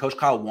thinking Coach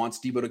Kyle wants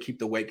Debo to keep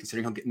the weight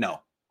considering he'll get – no.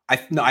 I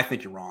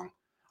think you're wrong.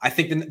 I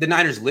think the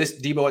Niners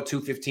list Debo at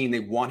 215. They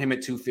want him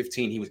at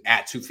 215. He was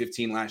at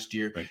 215 last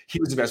year. Right. He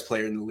was the best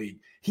player in the league.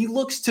 He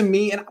looks to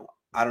me – and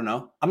I don't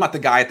know. I'm not the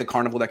guy at the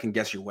carnival that can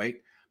guess your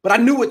weight. But I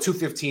knew what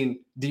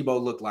 215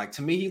 Debo looked like.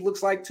 To me, he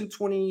looks like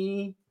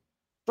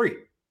 223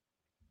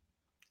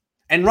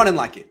 and running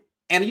like it.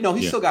 And,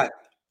 he's still got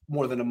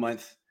more than a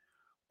month.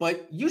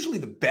 But usually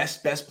the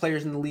best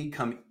players in the league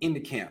come into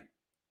camp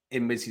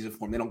in midseason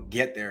form. They don't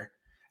get there.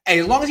 Hey,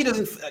 as long as he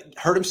doesn't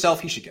hurt himself,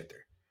 he should get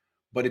there.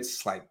 But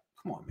it's like,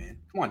 come on, man.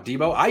 Come on,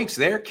 Debo. Ayuk's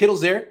there.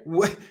 Kittle's there.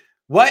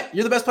 What?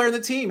 You're the best player in the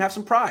team. Have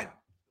some pride.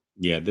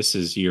 Yeah, this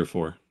is year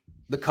 4.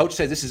 The coach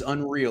says this is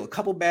unreal. A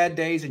couple bad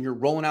days and you're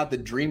rolling out the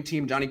dream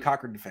team Johnny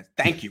Cochran defense.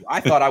 Thank you. I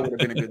thought I would have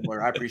been a good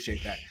lawyer. I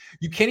appreciate that.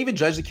 You can't even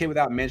judge the kid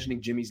without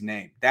mentioning Jimmy's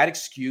name. That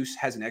excuse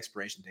has an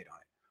expiration date on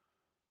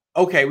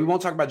it. Okay, we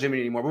won't talk about Jimmy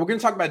anymore, but we're going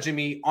to talk about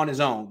Jimmy on his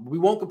own. We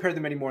won't compare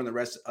them anymore in the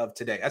rest of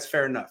today. That's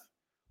fair enough.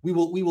 We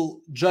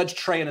will judge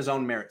Trey on his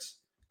own merits.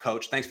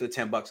 Coach, thanks for the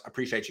 $10. I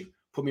appreciate you.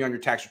 Put me on your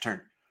tax return.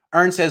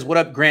 Ern says, what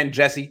up, Grant and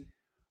Jesse?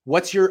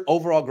 What's your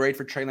overall grade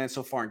for Trey Lance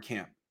so far in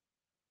camp?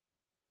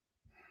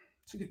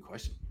 That's a good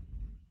question.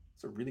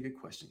 It's a really good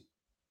question.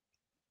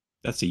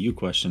 That's a you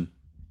question.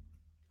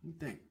 What do you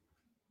think?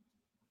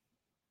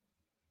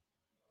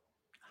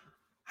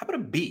 How about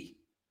a B?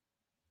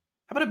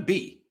 How about a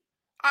B?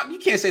 You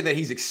can't say that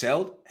he's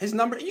excelled. His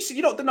number,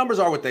 the numbers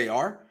are what they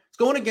are. It's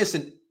going against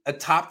a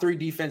top 3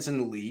 defense in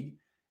the league.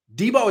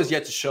 Debo has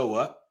yet to show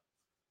up.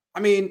 I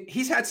mean,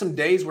 he's had some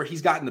days where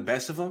he's gotten the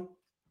best of him.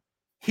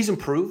 He's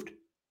improved.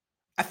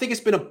 I think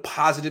it's been a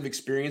positive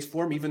experience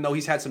for him, even though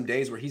he's had some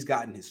days where he's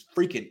gotten his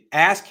freaking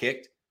ass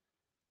kicked.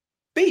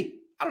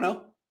 B, I don't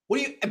know. What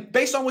do you,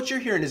 based on what you're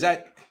hearing, is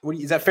that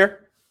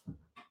fair?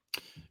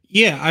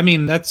 Yeah, I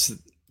mean, that's,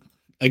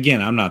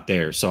 again, I'm not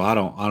there, so I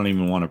don't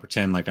even want to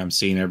pretend like I'm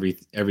seeing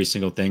every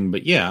single thing.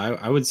 But yeah,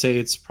 I would say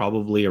it's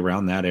probably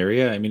around that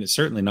area. I mean, it's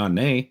certainly not an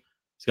A.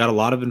 It's got a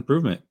lot of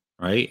improvement,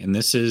 right? And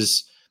this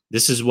is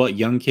what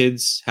young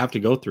kids have to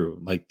go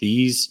through. Like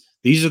these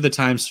are the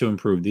times to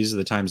improve. These are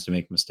the times to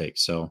make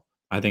mistakes. So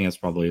I think that's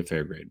probably a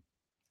fair grade.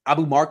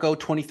 Abu Marco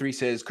 23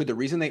 says, could the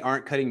reason they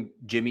aren't cutting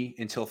Jimmy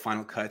until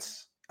final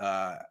cuts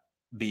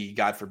be,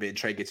 God forbid,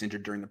 Trey gets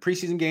injured during the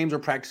preseason games or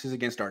practices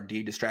against our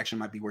D? Distraction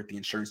might be worth the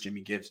insurance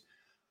Jimmy gives.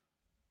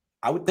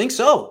 I would think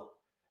so.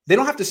 They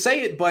don't have to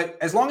say it, but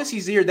as long as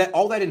he's here, that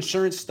all that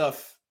insurance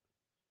stuff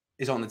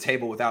is on the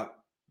table without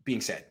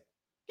being said.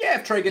 Yeah,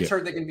 if Trey gets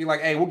hurt, they can be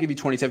like, hey, we'll give you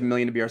 $27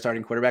 million to be our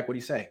starting quarterback. What do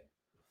you say?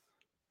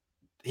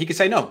 He could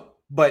say no,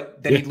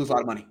 but then he'd lose a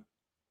lot of money.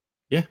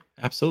 Yeah,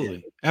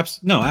 absolutely.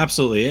 No,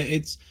 absolutely.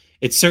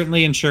 It's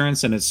certainly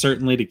insurance, and it's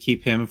certainly to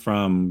keep him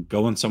from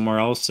going somewhere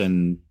else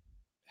and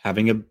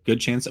having a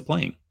good chance at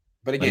playing.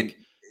 But again,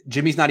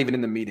 Jimmy's not even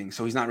in the meeting,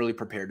 so he's not really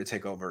prepared to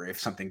take over if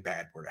something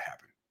bad were to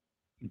happen.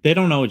 They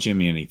don't owe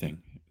Jimmy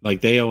anything.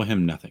 Like, they owe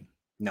him nothing.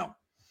 No.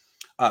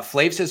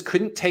 Flav says,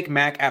 couldn't take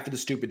Mac after the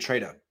stupid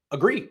trade up.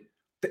 Agree.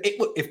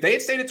 If they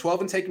had stayed at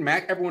 12 and taken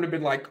Mac, everyone would have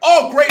been like,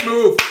 oh, great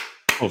move.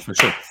 Oh, for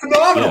sure.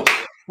 Phenomenal.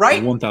 Yeah.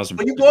 Right? 1,000%.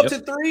 When you go up to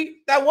 3,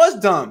 that was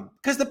dumb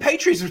because the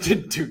Patriots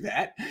didn't do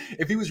that.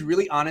 If he was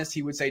really honest,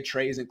 he would say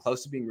Trey isn't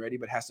close to being ready,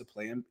 but has to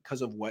play him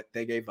because of what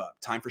they gave up.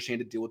 Time for Shane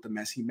to deal with the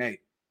mess he made.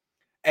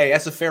 Hey,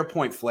 that's a fair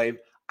point, Flav.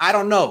 I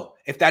don't know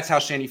if that's how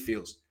Shanny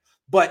feels.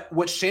 But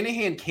what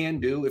Shanahan can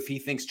do if he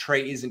thinks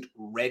Trey isn't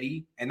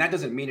ready, and that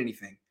doesn't mean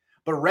anything,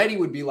 but ready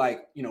would be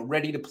like,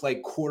 ready to play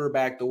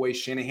quarterback the way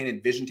Shanahan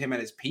envisioned him at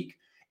his peak.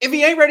 If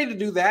he ain't ready to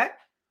do that,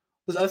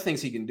 there's other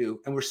things he can do,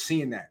 and we're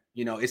seeing that.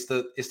 It's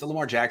the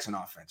Lamar Jackson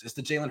offense. It's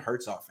the Jalen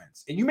Hurts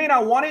offense. And you may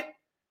not want it,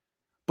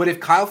 but if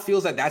Kyle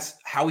feels that that's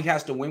how he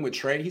has to win with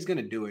Trey, he's going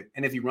to do it.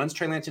 And if he runs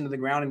Trey Lance into the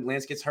ground and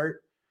Lance gets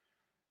hurt,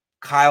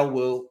 Kyle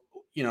will,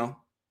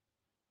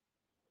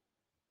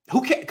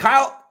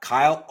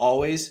 Kyle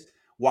always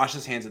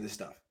washes hands of this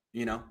stuff.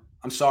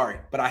 I'm sorry,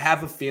 but I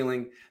have a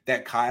feeling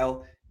that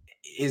Kyle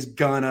is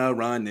gonna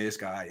run this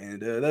guy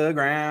into the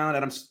ground,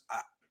 and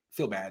I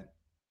feel bad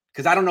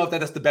because I don't know if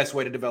that's the best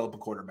way to develop a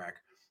quarterback.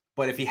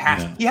 But if he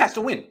has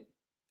to win.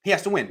 He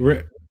has to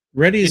win.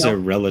 Ready is a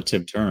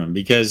relative term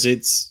because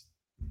is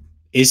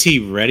he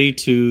ready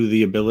to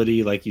the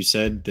ability, like you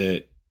said,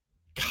 that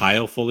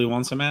Kyle fully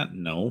wants him at?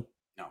 No.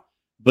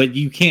 But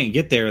you can't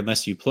get there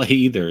unless you play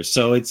either.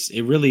 So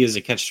it really is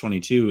a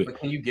catch-22. But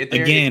can you get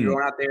there if you're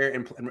going out there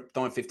and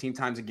throwing 15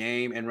 times a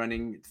game and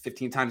running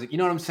 15 times? You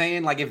know what I'm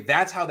saying? Like, if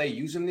that's how they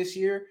use him this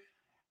year,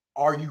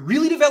 are you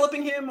really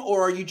developing him,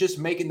 or are you just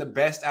making the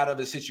best out of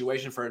the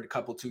situation for a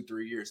couple,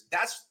 2-3 years?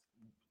 That's,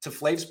 to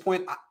Flav's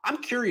point, I'm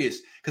curious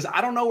because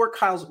I don't know where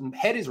Kyle's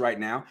head is right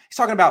now. He's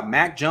talking about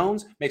Mac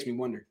Jones. Makes me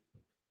wonder.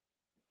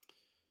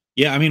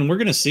 Yeah, I mean, we're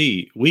going to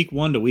see week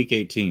 1 to week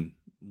 18.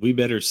 We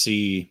better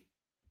see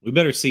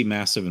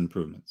massive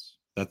improvements.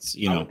 That's,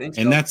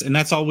 and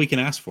that's all we can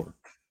ask for.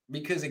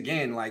 Because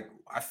again, like,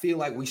 I feel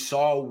like we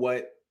saw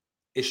what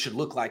it should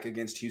look like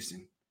against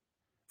Houston.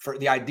 For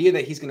the idea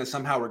that he's going to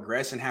somehow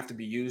regress and have to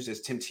be used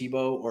as Tim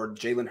Tebow or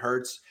Jalen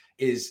Hurts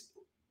is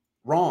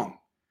wrong.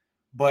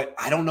 But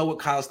I don't know what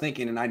Kyle's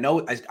thinking. And I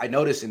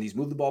noticed in these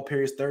move the ball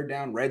periods, third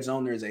down, red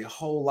zone, there's a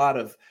whole lot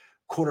of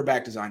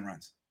quarterback design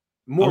runs.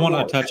 I want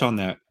to touch on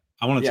that.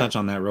 I want to touch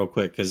on that real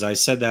quick because I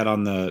said that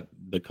on the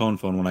Cohn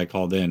phone when I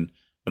called in.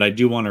 But I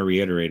do want to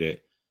reiterate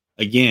it.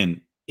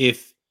 Again,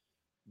 if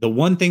the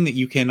one thing that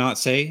you cannot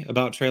say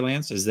about Trey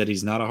Lance is that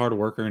he's not a hard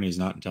worker and he's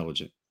not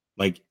intelligent.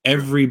 Like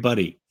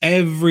everybody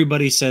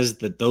says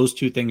that those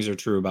two things are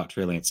true about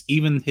Trey Lance,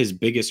 even his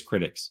biggest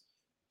critics.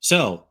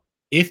 So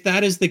if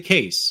that is the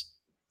case,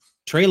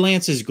 Trey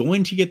Lance is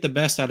going to get the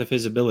best out of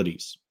his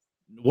abilities.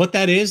 What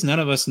that is, none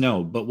of us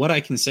know. But what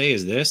I can say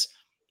is this.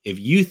 If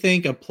you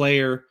think a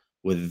player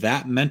with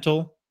that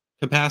mental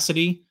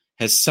capacity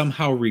has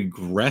somehow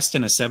regressed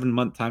in a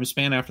 7-month time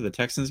span after the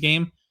Texans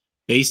game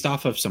based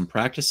off of some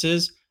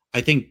practices,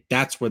 I think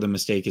that's where the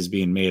mistake is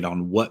being made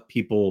on what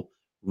people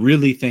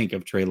really think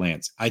of Trey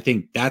Lance. I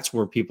think that's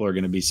where people are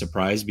going to be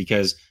surprised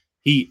because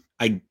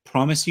I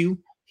promise you,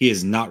 he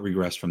has not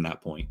regressed from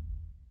that point.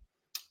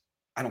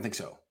 I don't think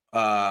so.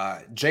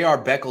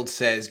 J.R. Beckles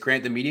says,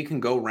 Grant, the media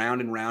can go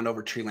round and round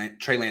over Trey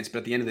Lance, but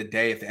at the end of the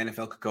day, if the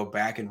NFL could go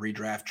back and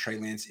redraft, Trey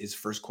Lance is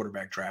first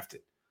quarterback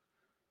drafted.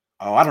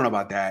 Oh, I don't know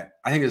about that.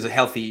 I think there's a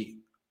healthy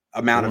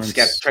amount of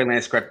Trey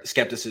Lance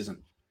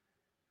skepticism.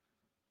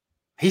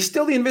 He's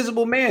still the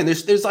invisible man.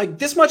 There's like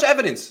this much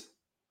evidence.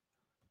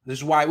 Which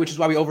is why we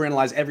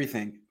overanalyze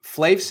everything.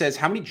 Flav says,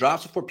 how many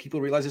drops before people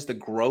realize it's the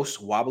gross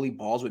wobbly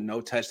balls with no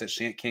touch that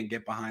Shant can't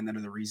get behind? That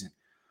are the reason.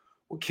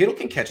 Well, Kittle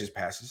can catch his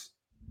passes.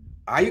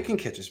 Ayuk can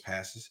catch his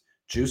passes.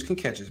 Juice can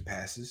catch his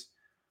passes.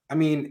 I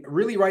mean,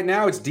 really right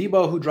now it's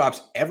Debo who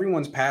drops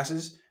everyone's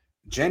passes.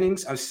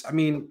 Jennings,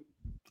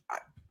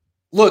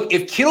 look,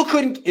 if Kittle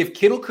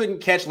couldn't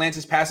catch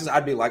Lance's passes,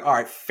 I'd be like, all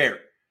right, fair.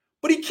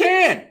 But he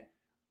can.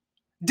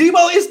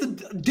 Debo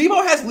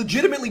has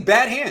legitimately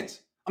bad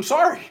hands. I'm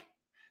sorry.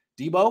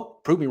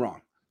 Debo, prove me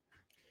wrong.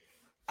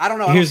 I don't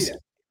know.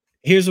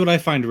 Here's what I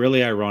find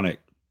really ironic.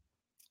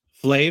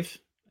 Flav,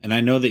 and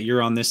I know that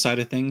you're on this side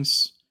of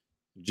things,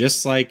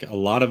 just like a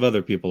lot of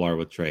other people are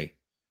with Trey.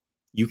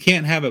 You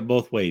can't have it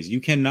both ways.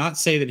 You cannot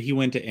say that he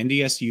went to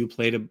NDSU,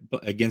 played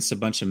against a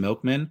bunch of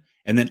milkmen,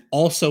 and then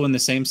also in the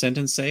same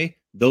sentence say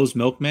those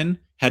milkmen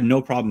had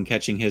no problem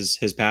catching his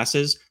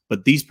passes,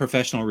 but these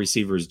professional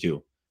receivers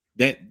do.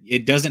 That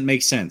it doesn't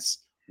make sense.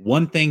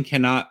 One thing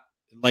cannot,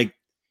 like,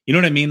 you know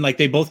what I mean? Like,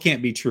 they both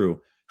can't be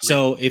true.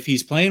 So if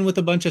he's playing with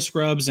a bunch of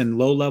scrubs and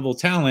low level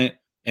talent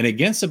and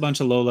against a bunch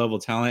of low level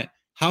talent,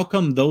 how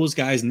come those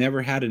guys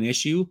never had an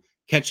issue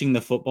catching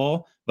the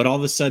football, but all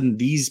of a sudden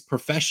these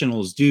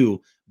professionals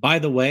do? By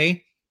the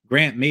way,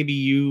 Grant, maybe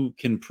you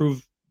can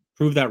prove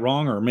that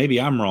wrong, or maybe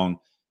I'm wrong.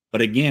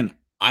 But again,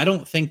 I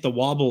don't think the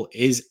wobble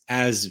is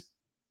as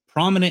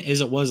prominent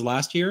as it was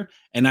last year.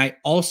 And I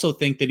also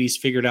think that he's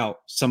figured out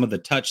some of the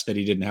touch that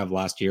he didn't have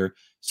last year.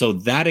 So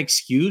that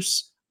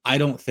excuse, I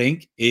don't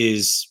think,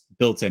 is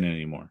built in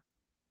anymore.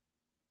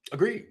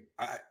 Agree.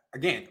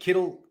 Again,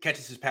 Kittle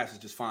catches his passes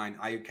just fine.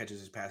 Ayuk catches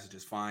his passes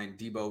just fine.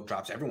 Debo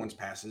drops everyone's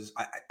passes.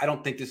 I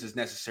don't think this is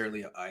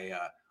necessarily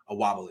a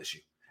wobble issue.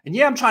 And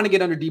yeah, I'm trying to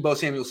get under Debo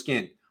Samuel's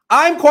skin.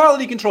 I'm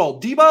quality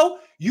control. Debo,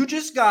 you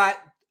just got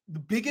the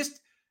biggest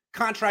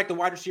contract the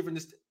wide receiver in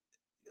this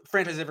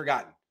franchise has ever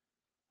gotten.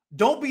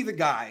 Don't be the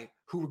guy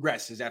who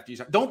regresses after you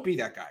start. Don't be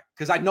that guy,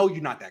 because I know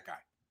you're not that guy.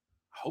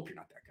 I hope you're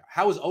not that guy.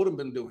 How has Odom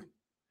been doing?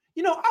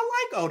 You know,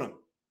 I like Odom.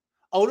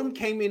 Odom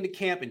came into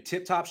camp in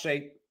tip-top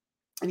shape,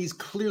 and he's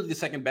clearly the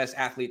second best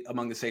athlete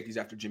among the safeties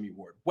after Jimmy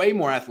Ward. Way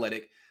more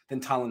athletic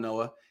than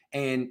Talanoa.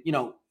 And, you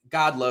know,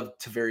 God love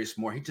Tavarius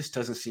Moore. He just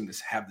doesn't seem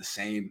to have the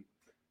same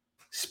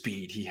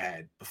speed he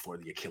had before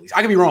the Achilles.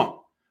 I could be wrong,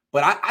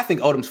 but I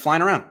think Odom's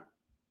flying around.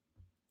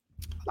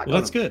 Well,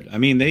 that's good. I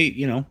mean, they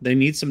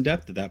need some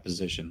depth at that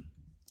position.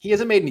 He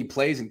hasn't made any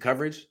plays in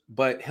coverage,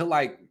 but he'll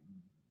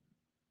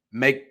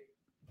make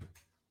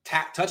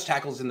touch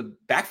tackles in the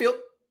backfield.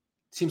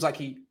 Seems like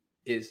he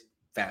is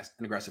fast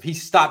and aggressive. He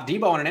stopped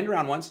Debo on an end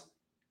around once.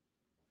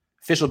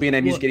 Official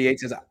B&A Music 88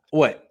 says,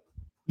 what?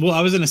 Well,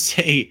 I was going to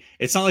say,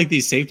 it's not like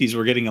these safeties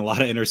were getting a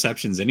lot of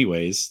interceptions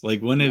anyways.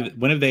 Like, when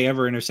have they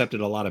ever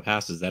intercepted a lot of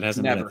passes? That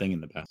hasn't been a thing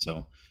in the past.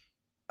 So,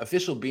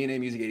 Official B&A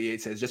Music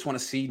 88 says, just want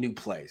to see new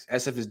plays.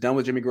 SF is done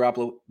with Jimmy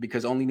Garoppolo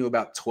because only knew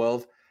about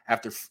 12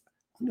 after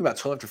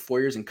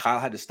 4 years, and Kyle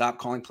had to stop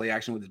calling play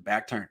action with his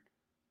back turned.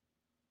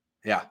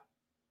 Yeah.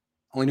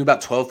 Only knew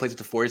about 12 plays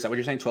after 4 years. Is that what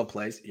you're saying? 12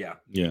 plays? Yeah.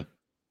 Yeah.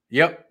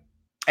 Yep.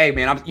 Hey,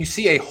 man, you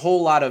see a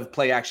whole lot of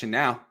play action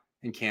now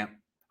in camp. A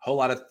whole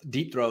lot of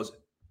deep throws.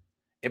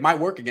 It might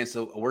work against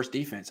a worse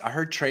defense. I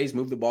heard Trey's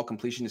moved the ball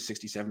completion to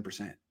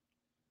 67%.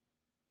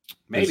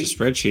 Maybe. There's a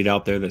spreadsheet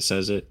out there that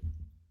says it.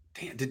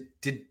 Damn,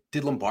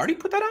 did Lombardi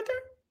put that out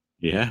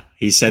there? Yeah.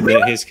 He said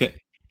that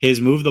his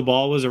move the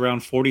ball was around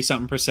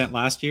 40-something%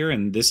 last year,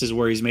 and this is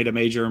where he's made a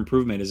major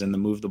improvement, is in the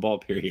move the ball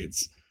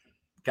periods.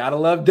 Gotta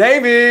love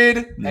David.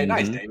 Mm-hmm. Hey,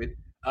 nice, David.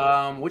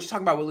 What you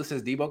talking about? Willis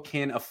says Debo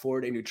can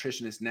afford a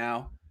nutritionist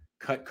now.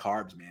 Cut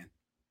carbs, man.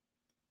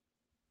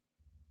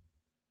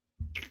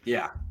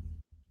 Yeah.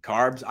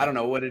 Carbs. I don't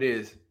know what it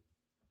is.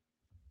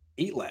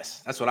 Eat less.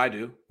 That's what I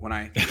do when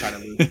I try to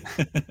lose.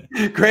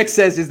 Greg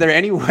says, is there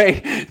any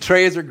way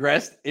Trey has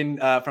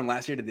regressed from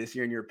last year to this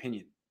year, in your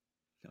opinion?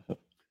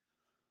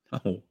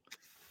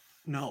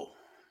 No.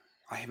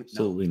 I haven't.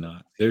 Absolutely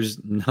not. It's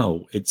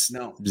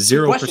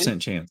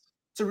 0% chance.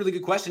 It's a really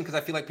good question, because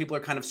I feel like people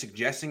are kind of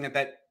suggesting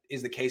that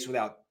is the case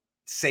without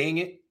saying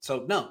it.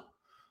 So no.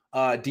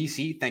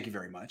 DC, thank you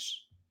very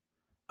much.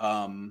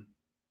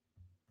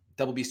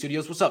 Double B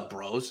Studios, what's up,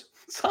 bros?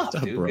 What's up,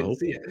 dude? Bro? Good to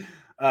see you.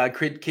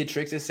 Kid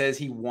Trixie says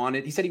he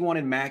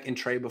wanted Mac and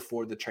Trey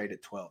before the trade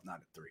at 12,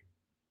 not at 3.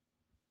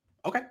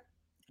 Okay.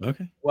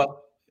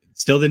 Well,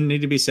 still didn't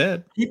need to be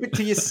said. Keep it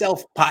to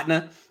yourself,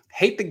 partner.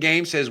 Hate the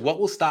Game says, what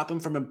will stop him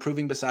from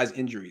improving besides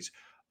injuries?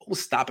 What will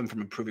stop him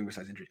from improving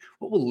besides injuries?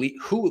 Who will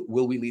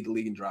we lead the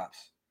league in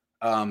drops?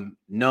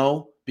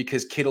 No,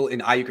 because Kittle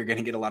and Ayuk are going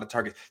to get a lot of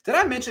targets. Did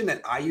I mention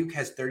that Ayuk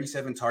has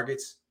 37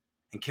 targets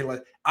and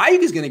Ayuk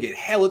is going to get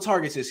hella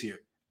targets this year?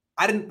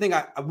 I didn't think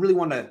I really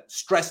want to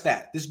stress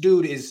that. This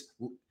dude is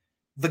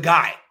the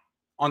guy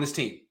on this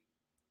team.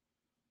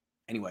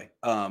 Anyway,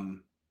 what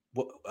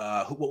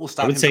will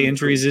stop him? I would say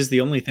injuries is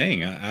the only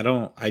thing.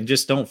 I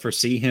just don't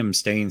foresee him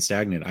staying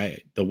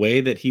stagnant. The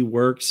way that he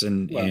works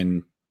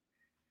and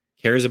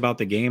cares about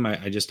the game,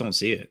 I just don't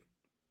see it.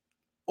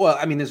 Well,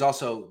 I mean, there's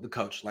also the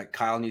coach. Like,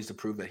 Kyle needs to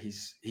prove that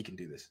he can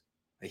do this.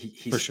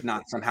 He's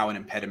not somehow an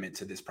impediment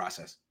to this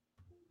process.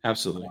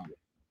 Absolutely.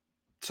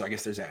 So I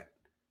guess there's that.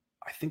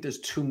 I think there's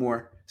 2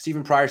 more.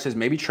 Stephen Pryor says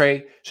maybe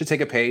Trey should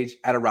take a page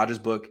out of Rogers'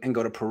 book and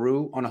go to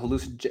Peru on a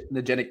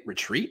hallucinogenic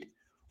retreat.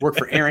 Work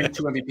for Aaron.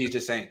 2 MVPs.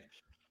 Just saying.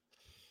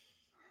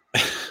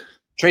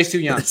 Trey's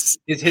too young.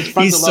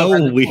 He's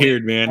so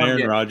weird, man.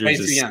 Aaron Rodgers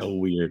is so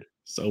weird.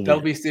 So weird.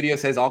 Double B Studio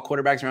says all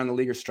quarterbacks around the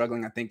league are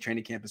struggling. I think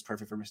training camp is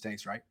perfect for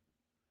mistakes, right?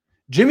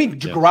 Jimmy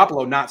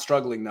Garoppolo not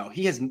struggling, though.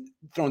 He has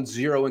thrown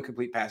 0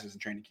 incomplete passes in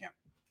training camp.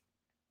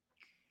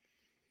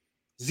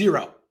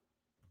 0.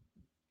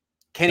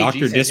 Kenny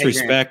Dr.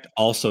 Disrespect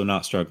also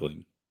not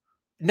struggling.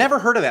 Never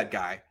heard of that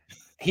guy.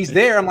 He's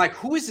there. I'm like,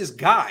 who is this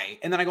guy?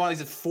 And then I go on, he's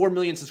at 4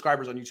 million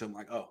subscribers on YouTube. I'm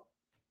like, oh,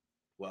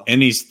 well.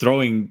 And he's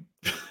throwing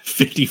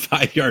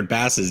 55-yard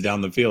passes down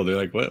the field. They're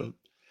like, what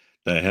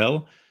the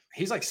hell?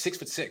 He's like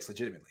 6'6",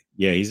 legitimately.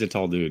 Yeah, he's a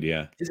tall dude.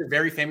 Yeah, He's a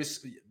very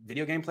famous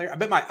video game player. I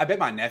bet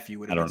my nephew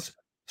would I have been don't.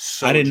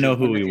 so. I didn't know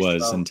juiced on who he this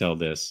was show. until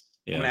this.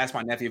 I'm Yeah, gonna ask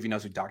my nephew if he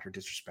knows who Dr.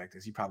 Disrespect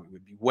is. He probably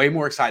would be way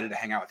more excited to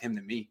hang out with him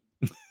than me.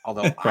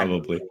 Although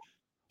probably.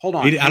 Hold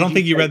on. I don't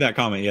think you Hey, read that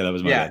comment. Yeah, that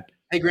was my bad.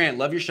 Hey Grant,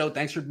 love your show.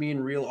 Thanks for being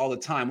real all the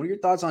time. What are your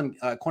thoughts on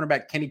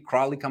cornerback Kenny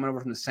Crawley coming over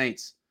from the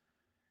Saints?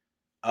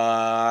 He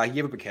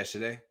gave up a catch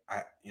today.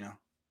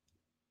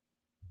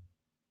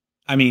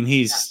 I mean,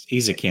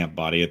 he's a camp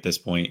body at this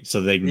point,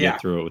 so they can get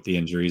through it with the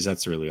injuries.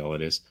 That's really all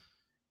it is.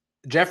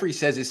 Jeffrey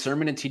says, is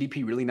Sermon and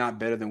TDP really not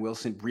better than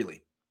Wilson?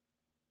 Really?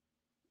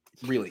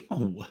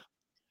 Oh.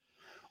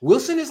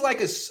 Wilson is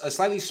like a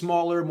slightly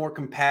smaller, more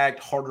compact,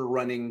 harder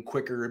running,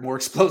 quicker, more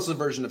explosive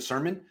version of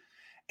Sermon.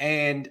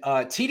 And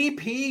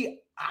TDP,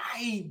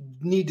 I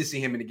need to see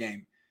him in a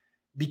game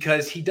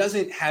because he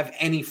doesn't have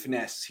any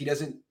finesse. He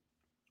doesn't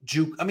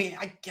juke. I mean,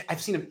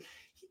 I've seen him.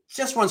 He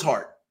just runs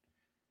hard.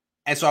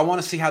 And so I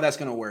want to see how that's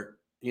going to work.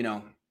 You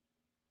know,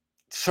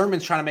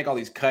 Sermon's trying to make all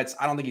these cuts.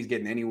 I don't think he's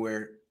getting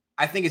anywhere.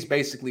 I think it's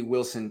basically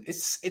Wilson.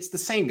 It's the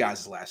same guys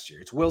as last year.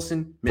 It's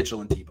Wilson,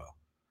 Mitchell, and Tebow.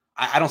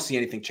 I don't see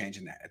anything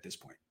changing that at this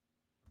point.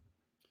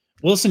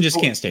 Wilson just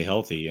can't stay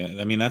healthy.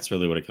 I mean, that's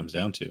really what it comes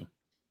down to.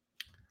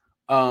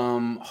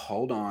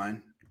 Hold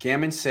on.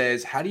 Gammon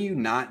says, how do you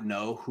not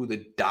know who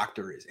the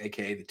doctor is,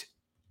 aka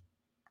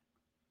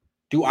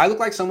do I look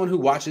like someone who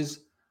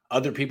watches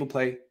other people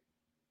play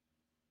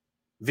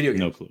video games?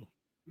 No clue.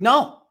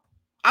 No,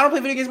 I don't play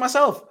video games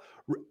myself.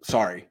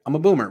 Sorry, I'm a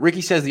boomer.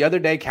 Ricky says the other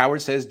day,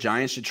 Coward says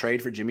Giants should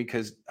trade for Jimmy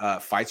because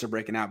fights are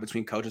breaking out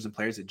between coaches and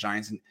players at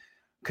Giants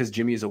because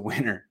Jimmy is a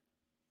winner.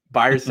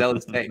 Buy or sell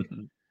his take.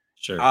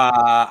 Sure.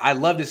 I'd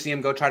love to see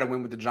him go try to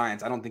win with the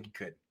Giants. I don't think he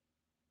could.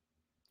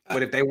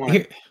 But if they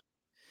want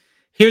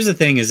Here's the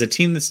thing, is a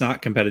team that's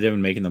not competitive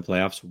and making the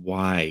playoffs,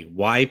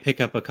 why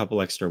pick up a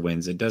couple extra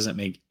wins? It doesn't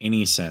make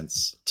any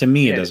sense. To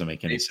me, it doesn't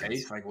make any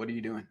sense. Like, what are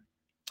you doing?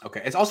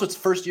 Okay. It's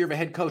first year of a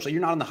head coach. Like,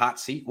 you're not on the hot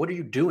seat. What are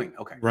you doing?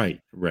 Okay. Right.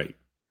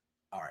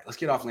 All right. Let's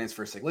get off Lance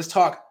for a second. Let's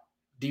talk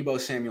Deebo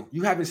Samuel.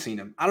 You haven't seen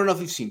him. I don't know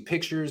if you've seen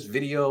pictures,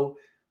 video.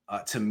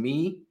 To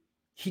me,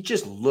 he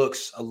just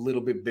looks a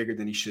little bit bigger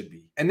than he should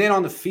be. And then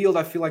on the field,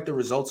 I feel like the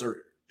results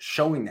are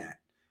showing that.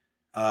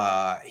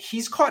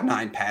 He's caught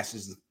 9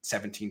 passes and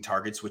 17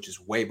 targets, which is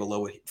way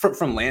below what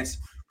from Lance,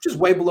 which is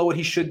way below what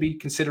he should be,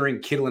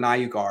 considering Kittle and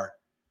Ayuk are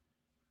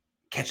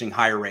catching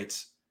higher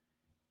rates.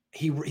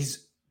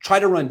 He's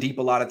tried to run deep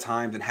a lot of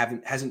times and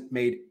hasn't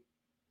made.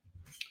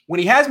 When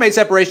he has made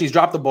separation, he's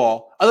dropped the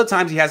ball. Other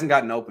times he hasn't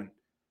gotten open.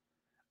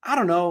 I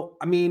don't know.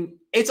 I mean,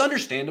 it's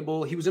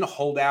understandable. He was in a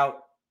holdout.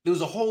 There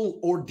was a whole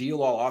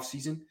ordeal all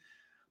offseason.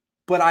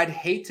 But I'd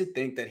hate to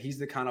think that he's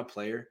the kind of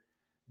player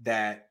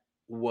that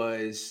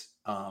was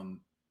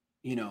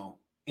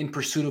in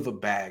pursuit of a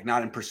bag,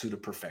 not in pursuit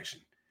of perfection.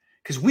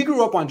 Because we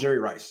grew up on Jerry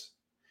Rice.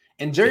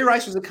 And Jerry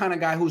Rice was the kind of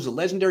guy who was a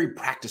legendary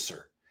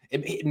practicer.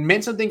 It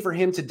meant something for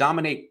him to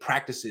dominate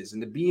practices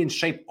and to be in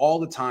shape all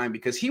the time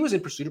because he was in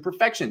pursuit of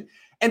perfection.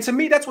 And to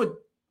me, that's what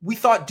we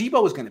thought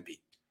Deebo was going to be.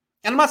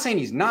 And I'm not saying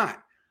he's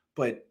not,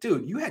 but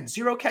dude, you had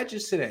 0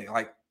 catches today.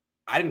 Like,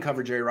 I didn't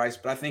cover Jerry Rice,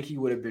 but I think he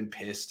would have been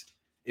pissed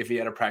if he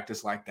had a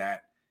practice like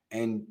that.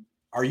 And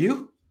are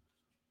you?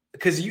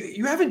 Because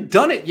you haven't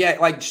done it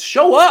yet. Like,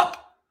 show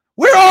up.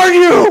 Where are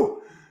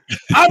you?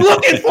 I'm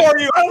looking for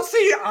you. I don't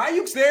see you.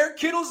 Ayuk's there.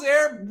 Kittle's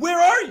there. Where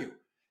are you?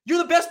 You're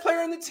the best player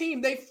on the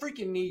team. They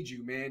freaking need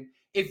you, man.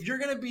 If you're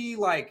going to be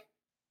like,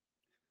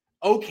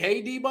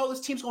 okay, Deebo,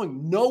 this team's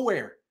going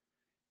nowhere.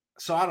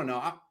 So I don't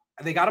know.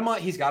 They got a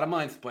month. He's got a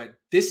month. But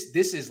this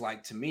is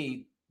like, to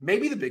me,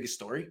 maybe the biggest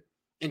story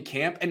in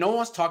camp. And no one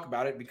wants to talk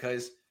about it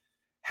because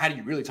how do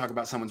you really talk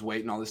about someone's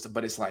weight and all this stuff?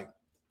 But it's like,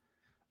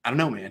 I don't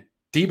know, man.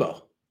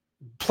 Deebo.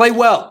 Play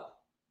well.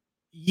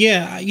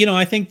 Yeah,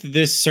 I think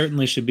this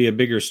certainly should be a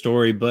bigger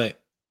story, but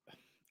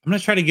I'm going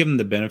to try to give him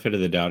the benefit of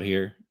the doubt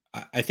here.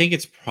 I think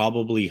it's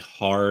probably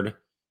hard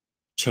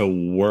to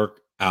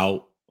work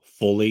out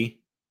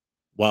fully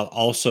while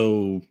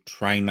also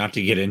trying not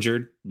to get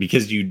injured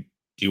because you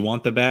do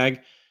want the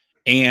bag.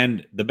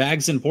 And the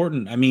bag's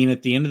important. I mean,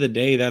 at the end of the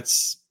day,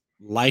 that's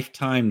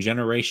lifetime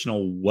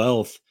generational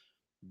wealth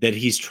that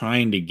he's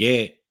trying to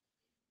get.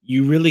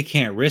 You really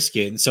can't risk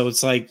it. And so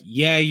it's like,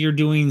 yeah, you're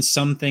doing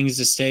some things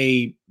to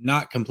stay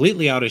not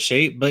completely out of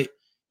shape, but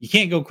you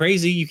can't go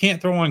crazy. You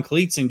can't throw on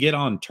cleats and get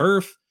on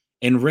turf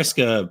and risk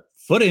a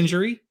foot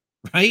injury,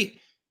 right?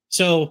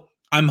 So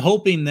I'm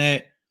hoping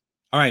that,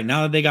 all right,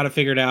 now that they got it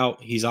figured out,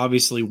 he's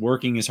obviously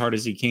working as hard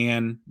as he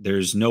can.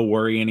 There's no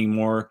worry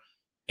anymore.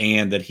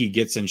 And that he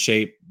gets in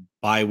shape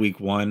by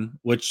week 1,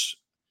 which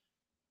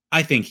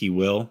I think he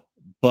will.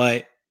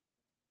 But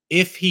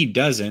if he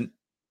doesn't,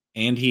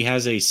 and he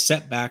has a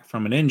setback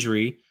from an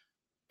injury,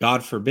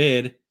 God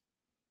forbid,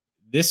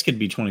 this could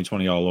be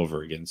 2020 all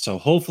over again. So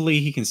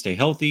hopefully he can stay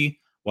healthy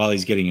while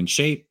he's getting in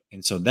shape.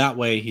 And so that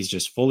way he's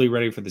just fully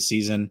ready for the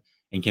season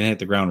and can hit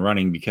the ground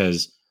running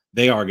because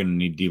they are going to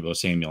need Deebo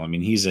Samuel. I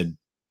mean, he's a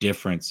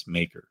difference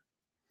maker.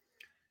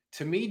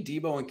 To me,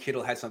 Deebo and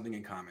Kittle had something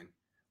in common.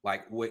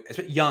 Like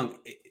young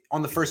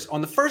on the first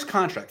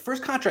contract,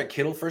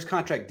 Kittle, first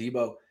contract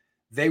Debo,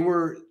 they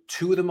were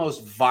two of the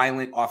most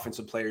violent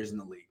offensive players in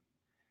the league.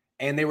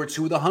 And they were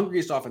two of the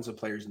hungriest offensive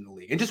players in the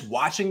league. And just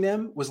watching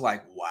them was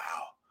like, wow,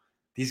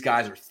 these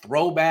guys are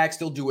throwbacks.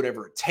 They'll do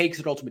whatever it takes.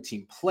 They're ultimate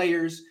team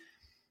players.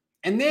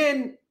 And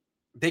then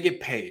they get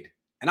paid.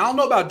 And I don't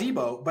know about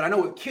Debo, but I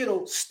know with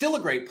Kittle, still a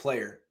great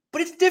player.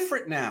 But it's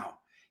different now.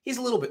 He's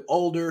a little bit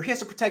older. He has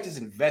to protect his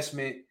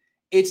investment.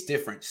 It's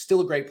different.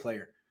 Still a great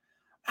player.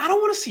 I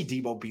don't want to see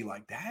Debo be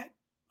like that.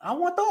 I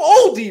want the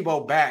old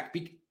Debo back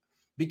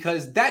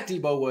because that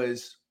Debo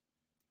was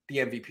the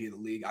MVP of the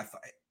league, I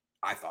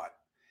thought.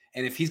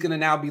 And if he's going to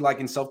now be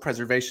like in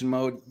self-preservation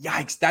mode,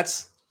 yikes,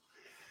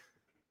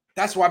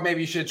 that's why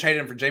maybe you should have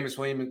traded him for Jameis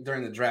Williams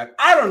during the draft.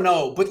 I don't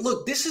know. But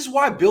look, this is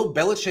why Bill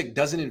Belichick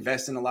doesn't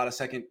invest in a lot of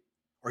second,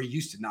 or he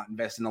used to not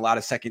invest in a lot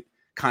of second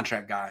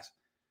contract guys.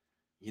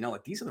 You know,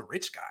 like these are the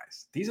rich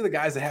guys. These are the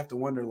guys that have to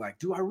wonder, like,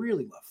 do I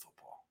really love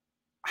football?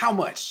 How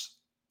much?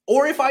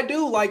 Or if I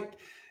do, like,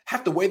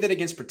 have to weigh that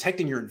against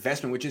protecting your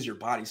investment, which is your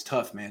body's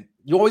tough, man.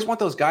 You always want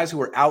those guys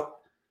who are out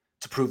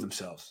to prove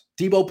themselves.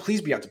 Debo, please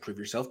be out to prove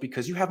yourself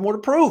because you have more to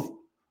prove.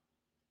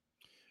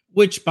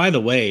 Which, by the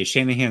way,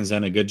 Shanahan's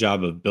done a good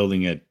job of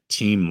building a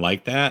team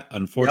like that.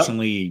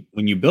 Unfortunately,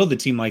 when you build a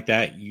team like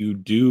that, you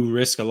do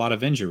risk a lot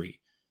of injury.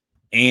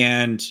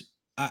 And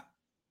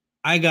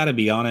I got to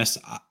be honest,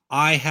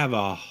 I have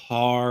a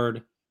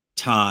hard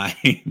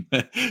time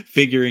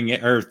figuring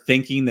it or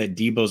thinking that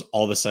Debo's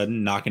all of a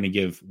sudden not going to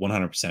give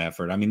 100%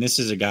 effort. I mean, this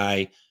is a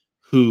guy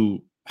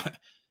who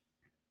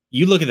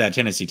you look at that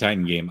Tennessee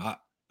Titan game.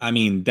 I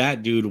mean,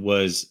 that dude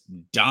was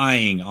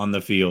dying on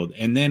the field.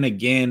 And then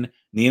again,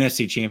 the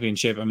NFC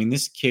Championship, I mean,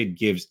 this kid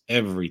gives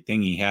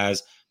everything he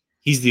has.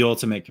 He's the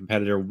ultimate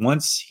competitor.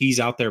 Once he's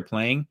out there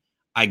playing,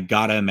 I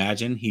got to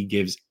imagine he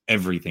gives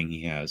everything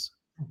he has.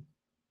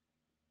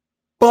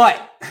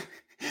 But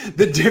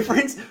the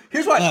difference,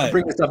 here's why I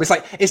bring this up. It's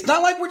like, it's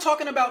not like we're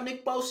talking about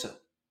Nick Bosa,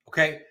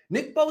 okay?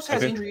 Nick Bosa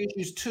has injury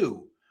issues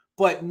too,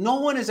 but no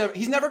one has ever,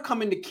 he's never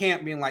come into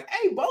camp being like,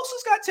 hey,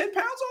 Bosa's got 10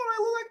 pounds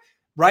on,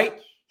 right?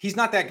 He's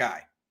not that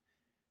guy.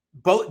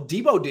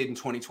 Debo did in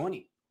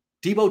 2020.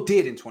 Debo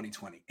did in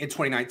 2020. In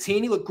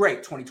 2019, he looked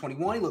great.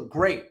 2021, he looked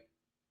great.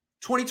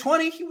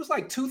 2020, he was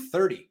like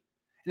 230.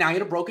 Now he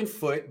had a broken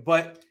foot,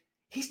 but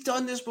he's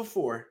done this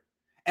before,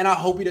 and I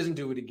hope he doesn't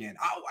do it again.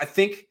 I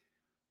think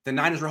the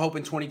Niners were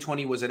hoping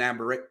 2020 was an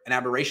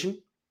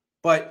aberration,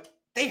 but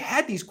they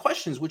had these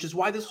questions, which is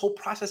why this whole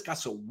process got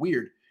so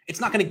weird. It's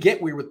not going to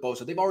get weird with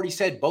Bosa. They've already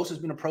said Bosa's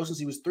been a pro since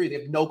he was 3.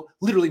 They have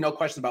literally no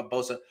questions about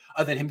Bosa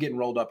other than him getting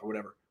rolled up or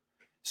whatever.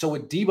 So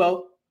with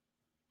Debo,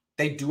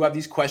 they do have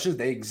these questions.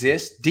 They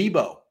exist.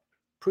 Debo,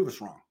 prove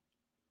us wrong.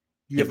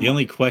 The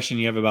only question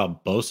you have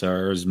about Bosa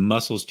are his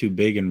muscles too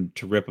big and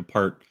to rip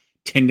apart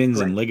tendons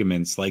and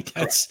ligaments. Like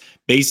that's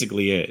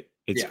basically it.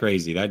 It's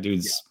crazy. That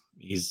dude's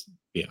he's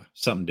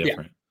something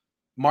different.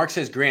 Yeah. Mark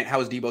says, Grant,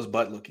 how is Debo's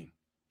butt looking?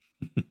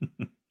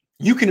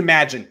 You can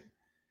imagine.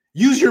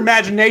 Use your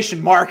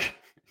imagination, Mark.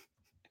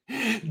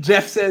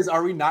 Jeff says,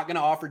 are we not going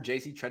to offer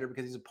JC Treader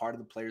because he's a part of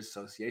the Players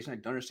Association? I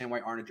don't understand why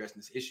aren't addressing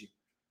this issue.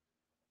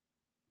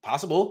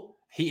 Possible.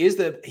 He is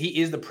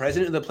the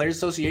president of the Players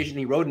Association.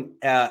 He wrote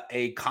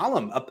a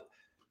column up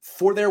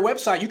for their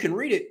website. You can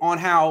read it on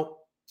how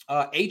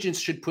agents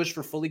should push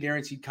for fully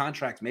guaranteed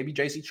contracts. Maybe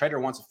JC Treader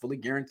wants a fully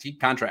guaranteed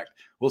contract.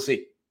 We'll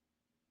see.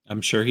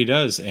 I'm sure he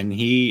does. And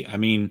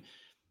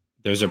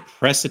there's a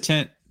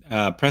precedent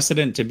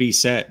to be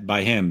set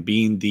by him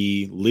being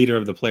the leader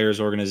of the players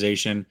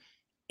organization.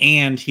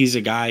 And he's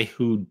a guy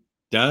who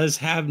does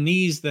have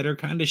knees that are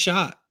kind of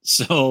shot.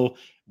 So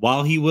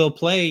while he will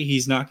play,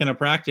 he's not going to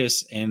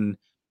practice. And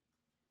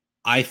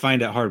I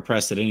find it hard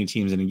pressed that any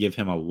team's going to give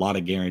him a lot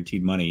of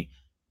guaranteed money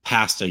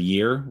past a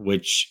year,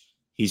 which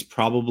he's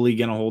probably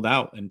going to hold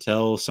out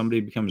until somebody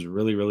becomes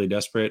really, really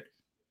desperate.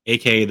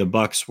 AKA the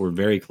Bucks were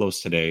very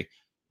close today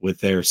with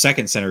their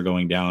second center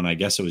going down. I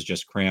guess it was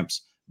just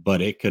cramps,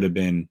 but it could have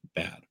been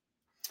bad.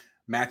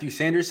 Matthew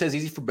Sanders says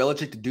easy for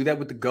Belichick to do that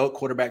with the GOAT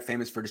quarterback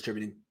famous for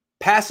distributing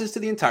passes to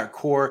the entire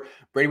core.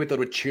 Brady would throw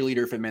to a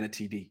cheerleader if it meant a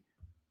TD.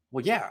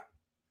 Well, yeah.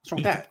 What's wrong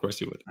with that? Of course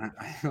he would.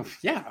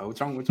 Yeah. What's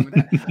wrong with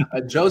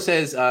that? Joe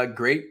says,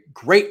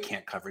 great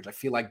camp coverage. I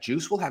feel like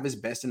Juice will have his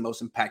best and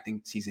most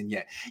impacting season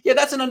yet. Yeah,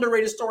 that's an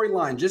underrated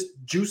storyline. Just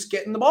Juice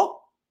getting the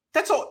ball.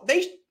 That's all.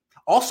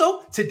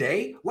 Also,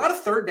 today, a lot of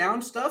third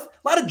down stuff,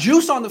 a lot of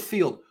Juice on the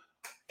field.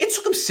 It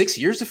took him 6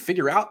 years to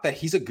figure out that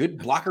he's a good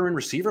blocker and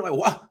receiver.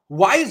 Like,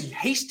 why is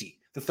Hasty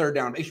the third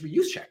down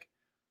HBU's check?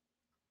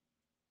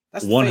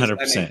 That's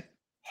 100%.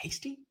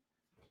 Hasty?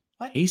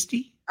 What?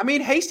 Hasty? I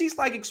mean, Hasty's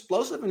like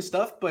explosive and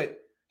stuff, but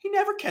he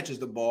never catches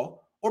the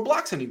ball or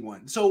blocks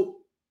anyone. So,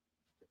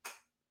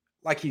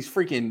 like, he's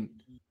freaking.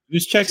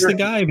 Who's checks the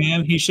guy,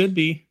 man? He should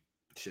be.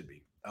 Should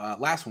be.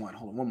 Last one.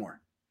 Hold on. One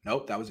more.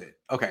 Nope, that was it.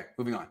 Okay,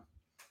 moving on.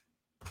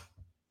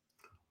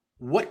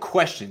 What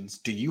questions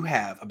do you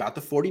have about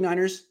the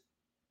 49ers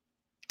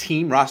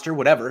team, roster,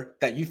 whatever,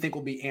 that you think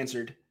will be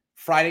answered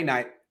Friday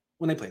night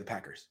when they play the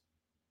Packers?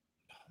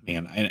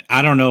 Man,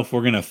 I don't know if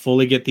we're going to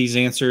fully get these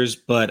answers,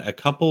 but a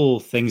couple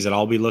things that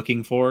I'll be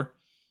looking for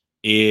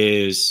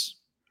is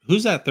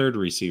who's that third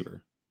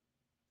receiver?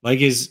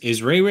 Like,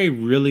 is Ray Ray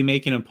really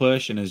making a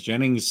push, and is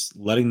Jennings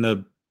letting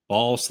the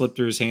ball slip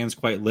through his hands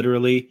quite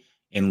literally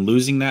and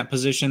losing that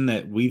position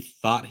that we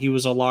thought he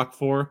was a lock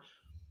for?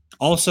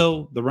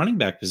 Also, the running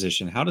back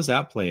position, how does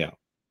that play out?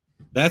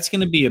 That's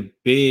going to be a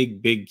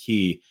big, big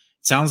key.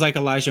 Sounds like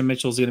Elijah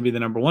Mitchell's going to be the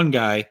number one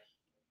guy,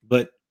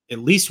 but at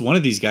least one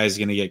of these guys is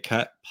going to get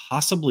cut,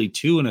 possibly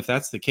two. And if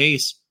that's the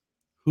case,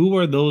 who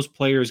are those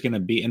players going to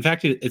be? In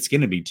fact, it's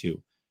going to be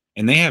two.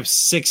 And they have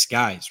six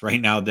guys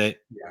right now that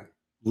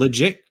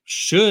legit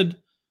should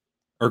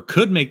or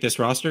could make this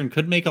roster and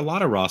could make a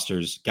lot of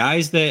rosters.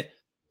 Guys that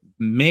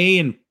may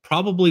and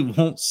probably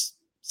won't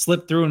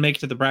slip through and make it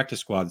to the practice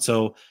squad.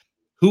 So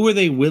who are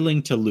they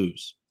willing to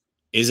lose?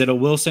 Is it a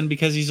Wilson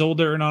because he's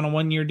older and on a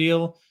 1-year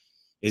deal?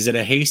 Is it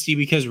a Hasty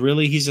because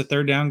really he's a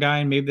third down guy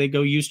and maybe they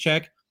go use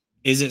check?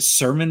 Is it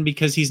Sermon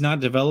because he's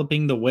not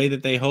developing the way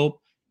that they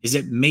hope? Is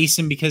it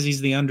Mason because he's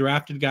the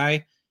undrafted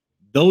guy?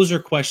 Those are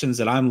questions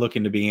that I'm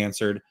looking to be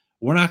answered.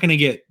 We're not going to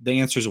get the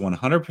answers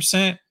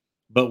 100%,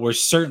 but we're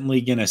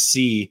certainly going to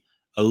see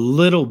a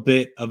little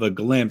bit of a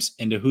glimpse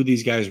into who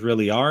these guys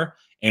really are.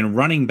 And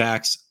running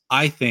backs,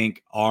 I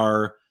think,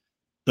 are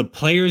the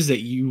players that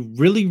you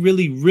really,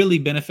 really, really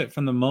benefit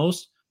from the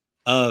most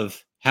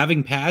of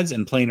having pads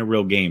and playing a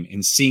real game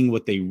and seeing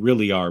what they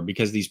really are,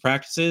 because these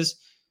practices,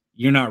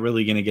 you're not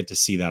really going to get to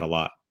see that a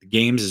lot. The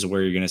games is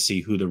where you're going to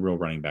see who the real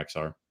running backs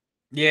are.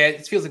 Yeah,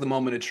 it feels like the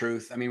moment of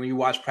truth. I mean, when you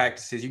watch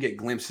practices, you get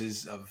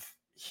glimpses of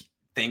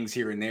things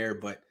here and there,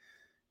 but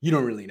you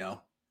don't really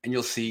know. And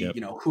you'll see,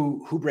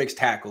 who breaks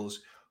tackles,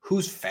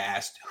 who's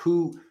fast,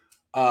 who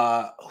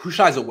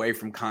shies away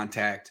from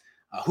contact,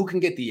 who can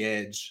get the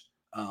edge,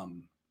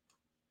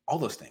 all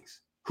those things.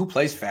 Who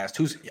plays fast,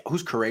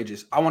 who's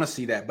courageous. I want to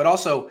see that. But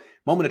also,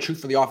 moment of truth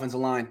for the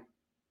offensive line.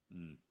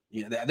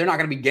 They're not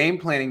going to be game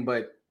planning,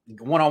 but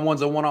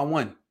one-on-one's a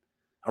one-on-one.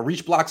 A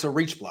reach block's a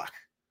reach block.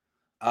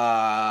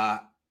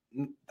 I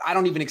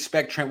don't even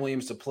expect Trent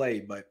Williams to play,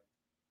 but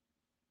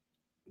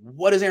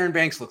what does Aaron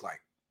Banks look like?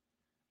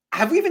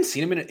 Have we even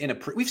seen him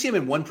we've seen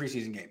him in one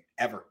preseason game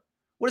ever.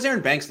 What does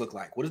Aaron Banks look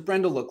like? What does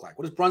Brendel look like?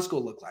 What does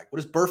Brunskill look like? What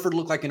does Burford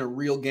look like in a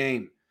real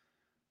game?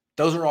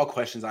 Those are all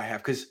questions I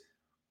have, because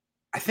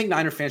I think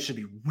Niner fans should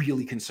be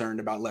really concerned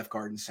about left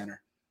guard and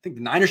center. I think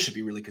the Niners should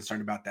be really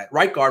concerned about that.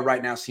 Right guard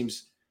right now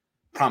seems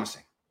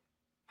promising.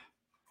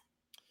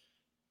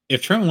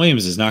 If Trent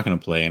Williams is not going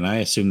to play, and I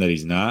assume that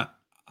he's not,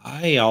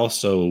 I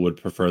also would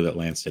prefer that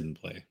Lance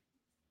didn't play.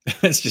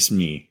 That's just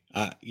me.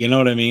 You know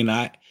what I mean?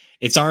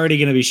 It's already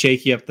going to be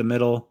shaky up the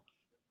middle.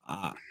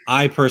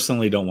 I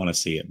personally don't want to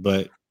see it,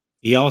 but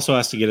he also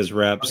has to get his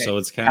reps. Okay. So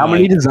it's kind of how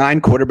many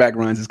design quarterback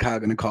runs is Kyle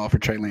going to call for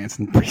Trey Lance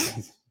in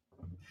preseason?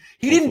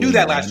 He didn't do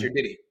that last year,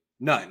 did he?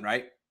 None,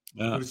 right?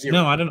 No,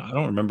 I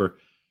don't remember.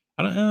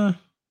 No,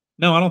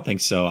 I don't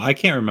think so. I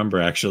can't remember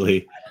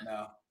actually. I don't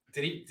know.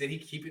 Did he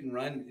keep it and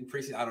run in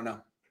preseason? I don't know.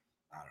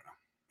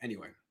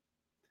 Anyway,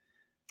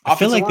 I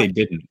feel like they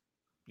didn't.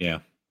 Yeah,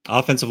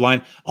 offensive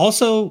line,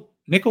 also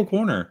nickel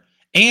corner,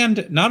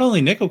 and not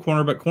only nickel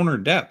corner but corner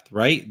depth.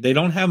 Right? They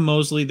don't have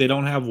Mosley, they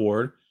don't have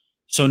Ward,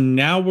 so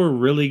now we're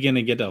really going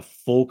to get a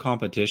full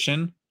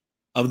competition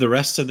of the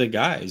rest of the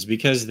guys,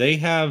 because they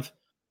have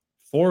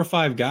 4 or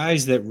 5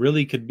 guys that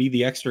really could be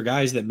the extra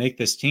guys that make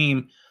this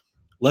team.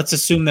 Let's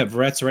assume that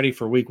Verrett's ready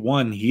for week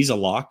 1. He's a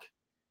lock,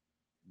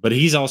 but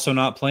he's also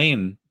not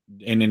playing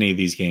in any of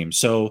these games.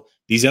 So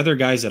these other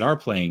guys that are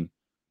playing,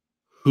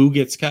 who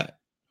gets cut?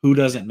 Who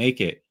doesn't make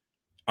it?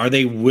 Are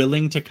they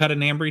willing to cut an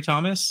Ambry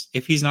Thomas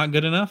if he's not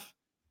good enough?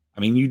 I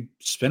mean, you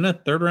spent a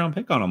 3rd-round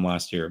pick on him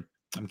last year.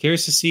 I'm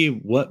curious to see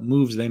what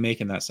moves they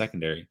make in that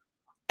secondary.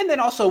 And then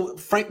also,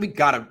 Frank, we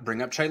got to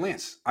bring up Trey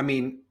Lance. I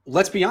mean,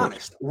 let's be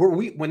honest.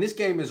 When this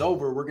game is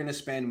over, we're going to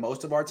spend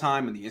most of our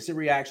time in the instant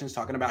reactions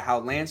talking about how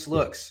Lance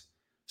looks.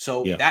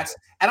 So that's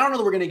 – and I don't know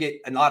that we're going to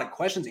get a lot of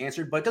questions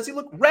answered, but does he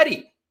look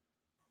ready?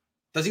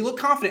 Does he look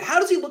confident? How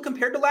does he look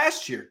compared to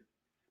last year?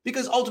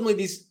 Because ultimately,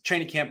 these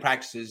training camp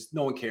practices,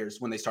 no one cares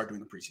when they start doing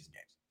the preseason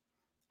games.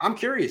 I'm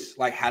curious,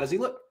 like, how does he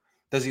look?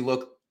 Does he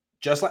look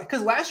just like –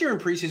 because last year in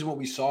preseason, what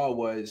we saw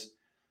was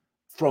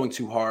throwing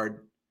too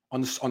hard, on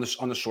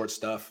the short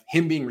stuff,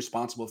 him being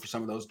responsible for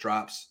some of those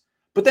drops,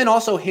 but then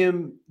also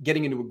him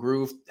getting into a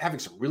groove, having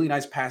some really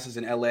nice passes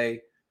in LA,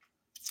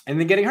 and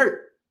then getting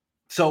hurt.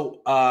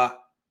 So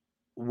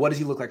what does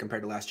he look like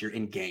compared to last year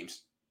in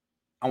games?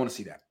 I want to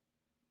see that.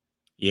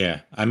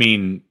 Yeah. I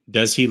mean,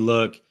 does he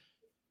look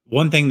 –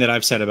 one thing that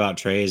I've said about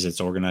Trey is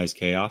it's organized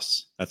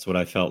chaos. That's what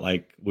I felt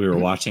like we were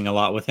watching a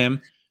lot with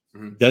him.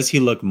 Mm-hmm. Does he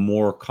look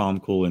more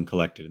calm, cool, and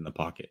collected in the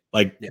pocket?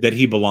 Like that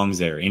he belongs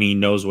there and he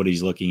knows what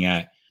he's looking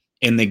at.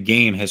 And the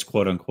game has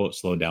quote unquote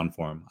slowed down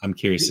for him. I'm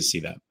curious to see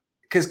that.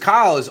 Because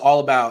Kyle is all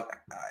about,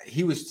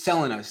 he was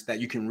telling us that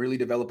you can really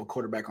develop a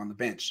quarterback on the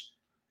bench.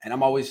 And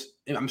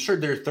I'm sure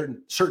there are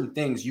certain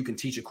things you can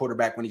teach a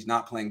quarterback when he's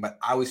not playing, but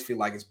I always feel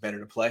like it's better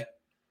to play.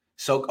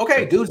 So,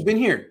 okay, dude's been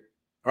here,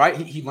 all right?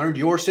 He learned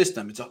your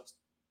system. It's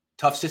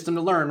Tough system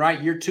to learn, right?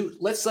 Year 2.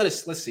 Let's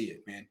see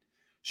it, man.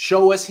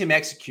 Show us him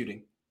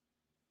executing.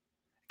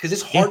 Because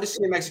it's hard to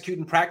see him execute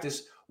in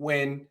practice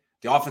when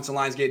the offensive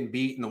line's getting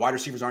beat and the wide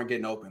receivers aren't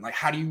getting open. Like,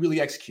 how do you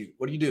really execute?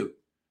 What do?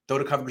 Throw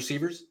to covered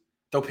receivers?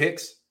 Throw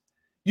picks?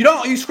 You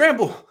don't. You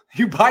scramble.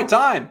 You buy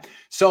time.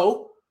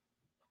 So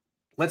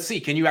let's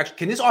see. Can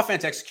this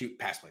offense execute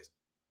pass plays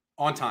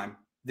on time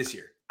this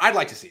year? I'd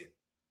like to see it.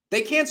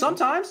 They can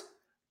sometimes.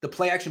 The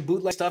play action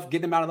bootleg stuff,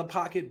 getting them out of the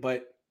pocket,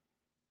 but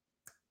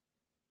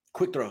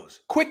quick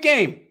throws, quick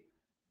game.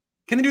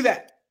 Can they do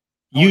that?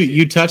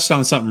 You touched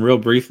on something real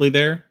briefly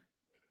there.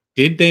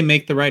 Did they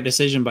make the right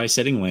decision by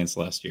sitting Lance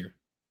last year?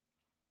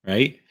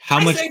 Right? How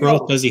much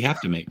growth does he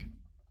have to make?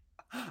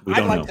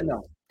 I'd like to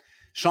know.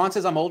 Sean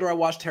says, I'm older. I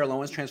watched Terrell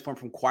Owens transform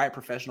from quiet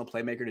professional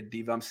playmaker to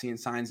diva. I'm seeing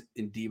signs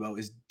in Debo.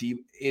 Is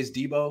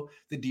Debo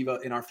the diva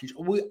in our future?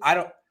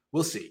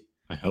 We'll see.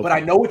 I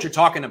know what you're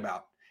talking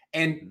about.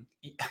 And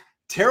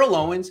Terrell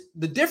Owens,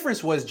 the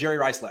difference was Jerry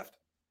Rice left.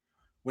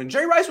 When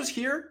Jerry Rice was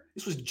here,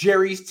 this was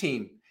Jerry's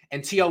team.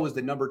 And T.O. was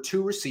the number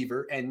 2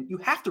 receiver. And you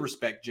have to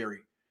respect Jerry.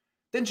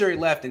 Then Jerry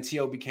left and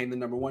T.O. became the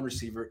number 1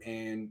 receiver.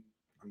 And,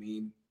 I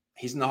mean,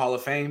 he's in the Hall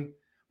of Fame.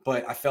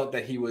 But I felt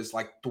that he was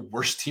like the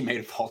worst teammate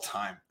of all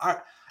time.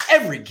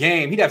 Every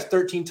game, he'd have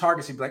 13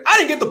 targets. He'd be like, I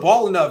didn't get the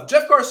ball enough.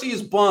 Jeff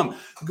Garcia's bum.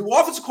 The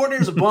offensive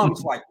coordinator's a bum.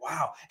 It's like,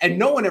 wow. And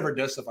no one ever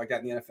does stuff like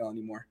that in the NFL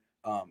anymore.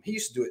 He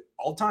used to do it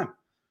all the time.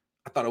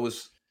 I thought it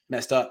was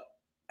messed up.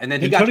 And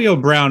then Antonio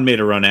Brown made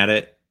a run at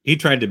it. He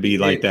tried to be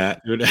like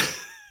that.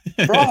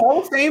 For a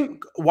Hall of Fame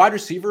wide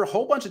receiver, a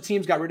whole bunch of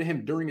teams got rid of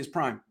him during his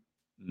prime.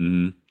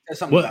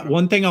 Mm-hmm.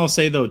 One thing I'll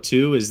say, though,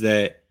 too, is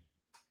that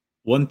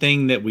one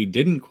thing that we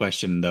didn't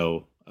question,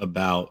 though,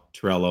 about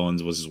Terrell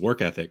Owens was his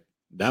work ethic.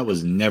 That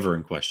was never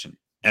in question,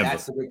 ever.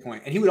 That's a good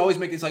point. And he would always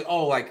make this like,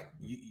 oh, like,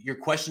 you're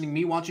questioning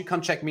me? Why don't you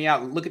come check me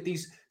out? Look at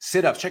these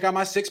sit-ups. Check out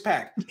my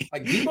six-pack.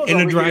 Like, Debo's in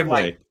a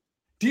driveway.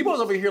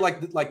 Debo's over here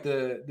like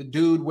the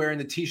dude wearing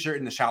the T-shirt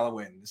in the shallow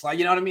end. It's like,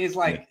 you know what I mean? It's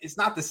like, It's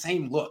not the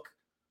same look.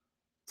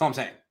 That's all I'm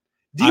saying.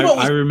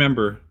 I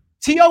remember.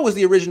 T.O. was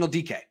the original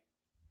DK.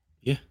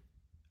 Yeah.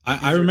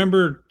 I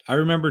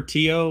remember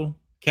T.O.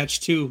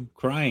 catch 2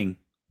 crying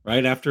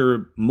right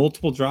after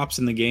multiple drops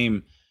in the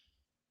game.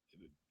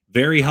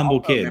 Very humble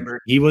kid.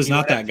 He was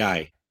not that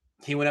guy.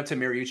 He went up to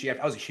Mariucci.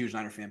 I was a huge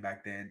Niner fan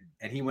back then.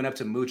 And he went up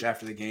to Mooch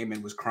after the game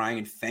and was crying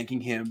and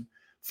thanking him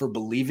for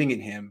believing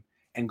in him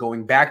and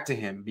going back to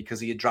him because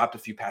he had dropped a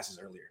few passes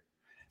earlier.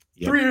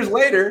 Yep. 3 years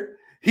later,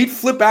 he'd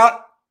flip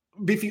out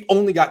if he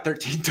only got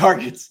 13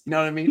 targets. You know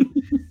what I mean?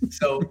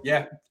 So,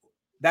 yeah,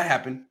 that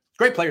happened.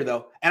 Great player,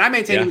 though. And I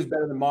maintain he was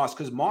better than Moss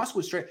because Moss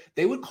was straight.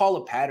 They would call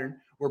a pattern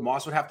where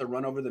Moss would have to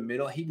run over the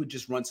middle. He would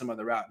just run some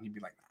other route, and he'd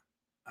be like,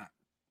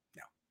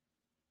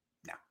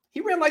 no. He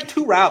ran like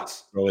 2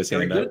 routes.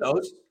 Very good at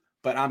those,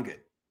 but I'm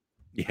good.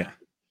 Yeah.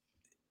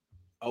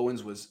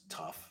 Owens was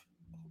tough.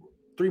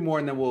 3 more,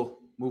 and then we'll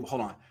move.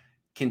 Hold on.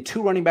 Can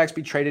 2 running backs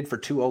be traded for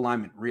 2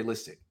 O-linemen?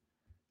 Realistic?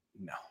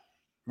 No.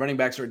 Running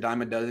backs are a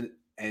dime a dozen,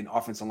 and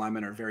offensive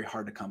linemen are very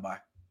hard to come by.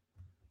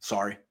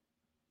 Sorry.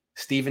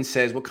 Steven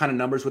says, what kind of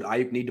numbers would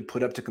Ayuk need to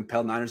put up to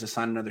compel Niners to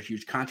sign another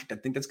huge contract? I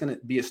think that's going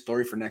to be a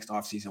story for next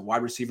offseason.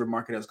 Wide receiver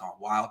market has gone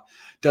wild.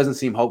 Doesn't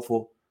seem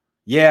hopeful.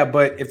 Yeah,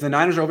 but if the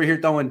Niners are over here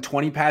throwing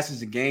 20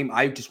 passes a game,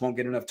 Ayuk just won't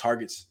get enough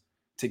targets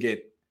to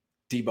get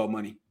Debo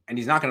money. And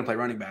he's not going to play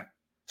running back.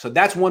 So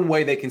that's one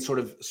way they can sort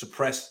of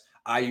suppress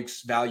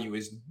Ayuk's value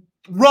is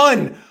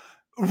run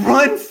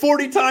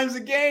 40 times a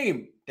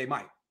game. They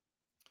might.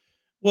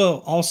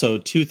 Well, also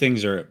 2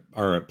 things are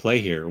at play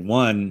here.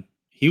 One,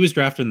 he was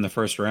drafted in the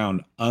first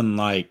round,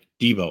 unlike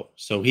Debo.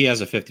 So he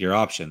has a 5th-year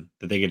option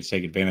that they get to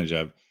take advantage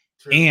of.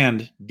 True.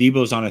 And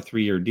Debo's on a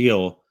 3-year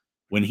deal.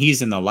 When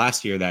he's in the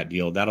last year of that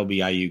deal, that'll be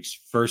Ayuk's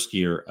first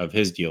year of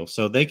his deal.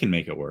 So they can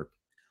make it work.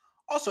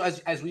 Also,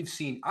 as we've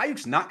seen,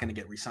 Ayuk's not going to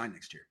get re-signed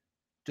next year.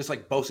 Just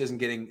like Bosa isn't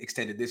getting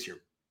extended this year.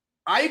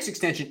 Ayuk's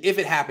extension, if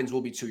it happens,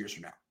 will be 2 years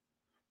from now.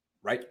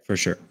 Right? For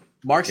sure.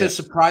 Mark says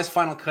surprise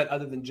final cut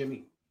other than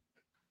Jimmy.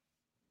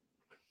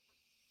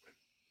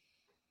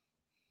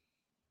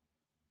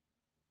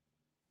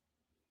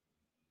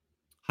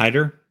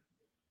 Hyder?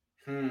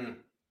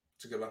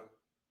 It's a good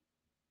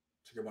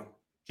one.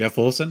 Jeff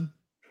Wilson?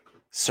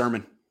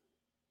 Sermon.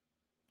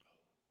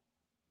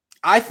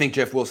 I think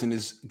Jeff Wilson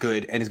is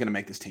good and is going to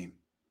make this team.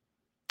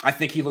 I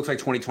think he looks like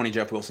 2020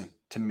 Jeff Wilson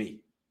to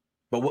me.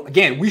 But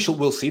again,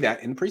 we'll see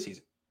that in the preseason.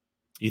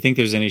 You think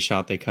there's any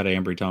shot they cut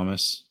Ambry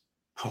Thomas?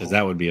 Because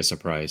that would be a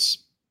surprise.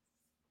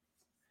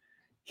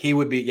 He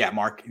would be,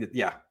 Mark.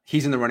 Yeah,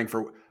 he's in the running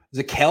for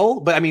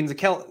Zakel. But I mean,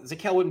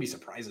 Zakel wouldn't be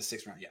surprised at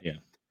 6th round. Yeah.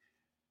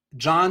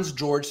 Johns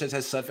George says,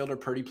 has Sudfeld or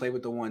Purdy played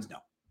with the ones? No.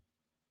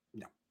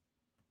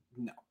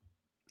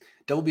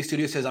 Double B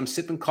Studio says, I'm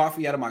sipping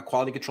coffee out of my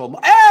quality control.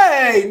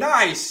 Hey,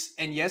 nice.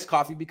 And yes,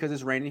 coffee because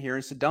it's raining here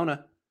in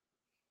Sedona.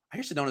 I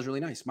hear Sedona's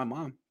really nice. My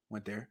mom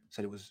went there,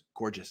 said it was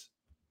gorgeous.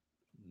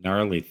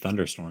 Gnarly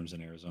thunderstorms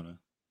in Arizona.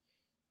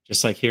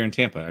 Just like here in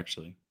Tampa,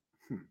 actually.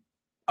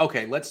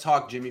 Okay, let's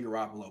talk Jimmy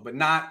Garoppolo, but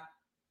not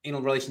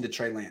in relation to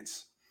Trey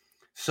Lance.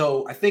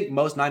 So I think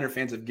most Niner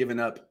fans have given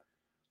up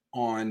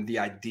on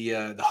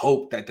the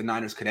hope that the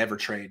Niners could ever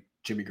trade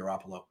Jimmy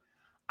Garoppolo.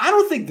 I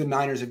don't think the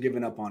Niners have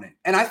given up on it.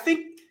 And I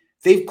think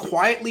they've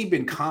quietly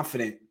been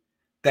confident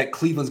that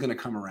Cleveland's going to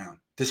come around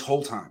this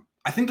whole time.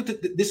 I think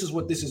that this is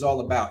what this is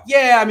all about.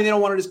 Yeah, I mean, they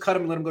don't want to just cut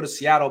him and let him go to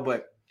Seattle,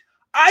 but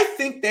I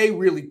think they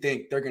really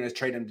think they're going to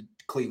trade him to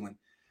Cleveland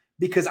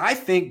because I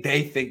think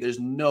they think there's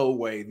no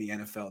way the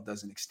NFL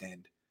doesn't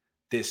extend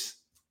this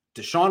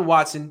Deshaun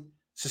Watson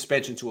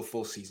suspension to a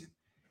full season.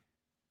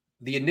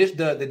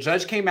 The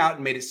judge came out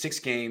and made it 6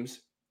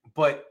 games,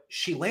 but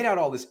she laid out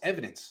all this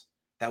evidence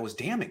that was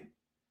damning.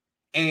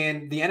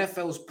 And the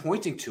NFL is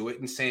pointing to it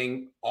and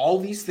saying all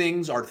these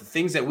things are the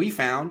things that we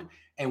found,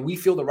 and we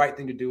feel the right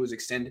thing to do is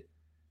extend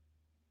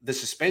the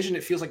suspension.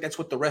 It feels like that's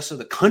what the rest of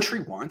the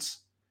country wants.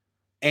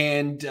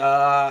 And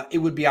it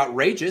would be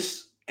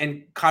outrageous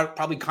and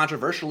probably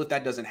controversial if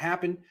that doesn't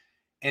happen.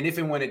 And if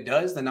and when it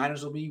does, the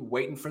Niners will be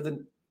waiting for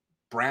the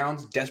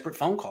Browns' desperate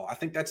phone call. I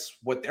think that's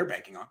what they're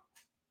banking on.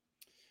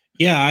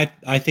 Yeah,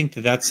 I think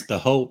that's the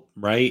hope,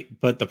 right?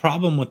 But the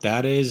problem with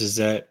that is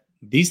that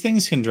these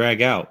things can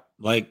drag out.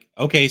 Like,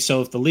 okay,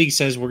 so if the league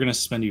says we're going to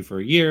suspend you for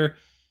a year,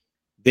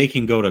 they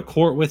can go to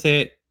court with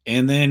it.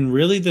 And then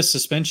really the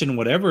suspension,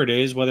 whatever it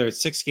is, whether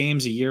it's 6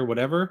 games, a year,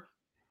 whatever,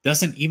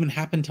 doesn't even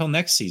happen till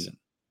next season.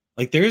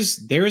 Like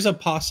there's a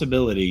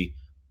possibility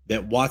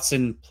that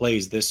Watson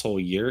plays this whole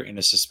year and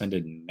is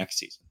suspended next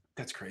season.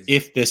 That's crazy.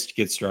 If this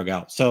gets drug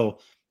out. So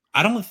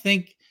I don't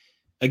think,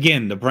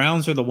 again, the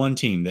Browns are the one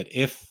team that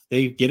if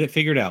they get it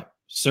figured out,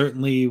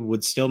 certainly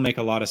would still make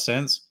a lot of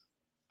sense.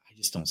 I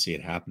just don't see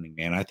it happening,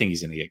 man. I think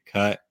he's going to get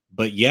cut.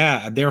 But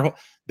yeah,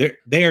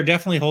 they are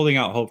definitely holding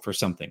out hope for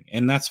something,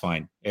 and that's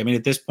fine. I mean,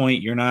 at this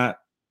point, you're not.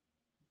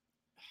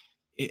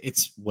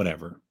 It's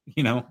whatever,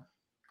 you know.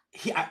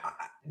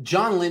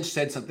 John Lynch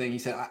said something. He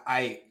said,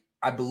 "I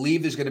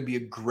believe there's going to be a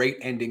great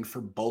ending for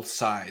both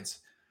sides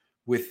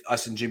with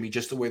us and Jimmy,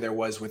 just the way there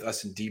was with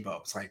us and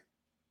Debo." It's like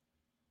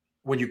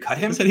when you cut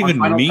him, what does that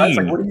even mean? Cuts,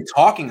 like, what are you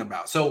talking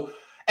about? So,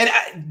 and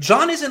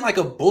John isn't like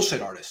a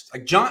bullshit artist.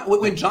 Like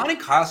when John and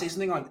Kyle say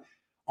something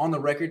on the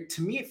record,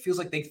 to me, it feels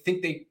like they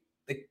think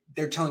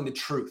they're telling the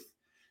truth.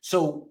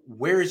 So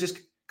where is this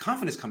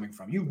confidence coming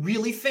from? You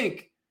really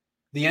think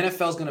the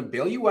NFL is going to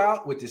bail you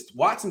out with this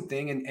Watson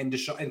thing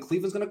and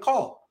Cleveland's going to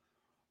call?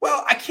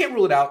 Well, I can't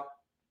rule it out.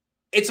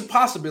 It's a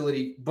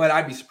possibility, but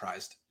I'd be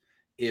surprised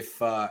if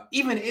okay,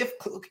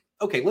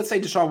 let's say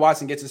Deshaun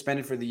Watson gets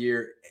suspended for the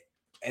year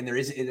and there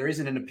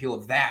isn't an appeal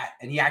of that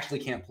and he actually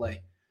can't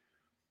play.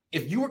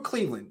 If you were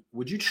Cleveland,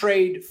 would you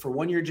trade for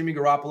 1 year Jimmy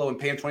Garoppolo and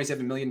pay him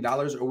 $27 million,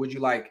 or would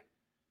you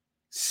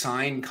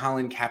sign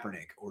Colin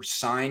Kaepernick or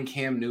sign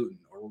Cam Newton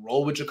or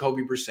roll with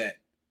Jacoby Brissett?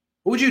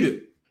 What would you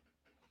do?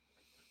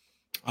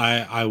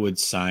 I would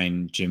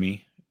sign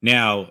Jimmy.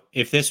 Now,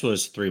 if this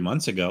was 3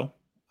 months ago,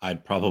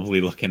 I'd probably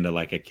look into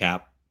a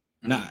cap.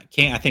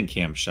 I think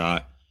Cam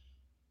shot.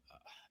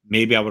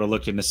 Maybe I would have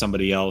looked into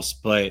somebody else.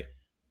 But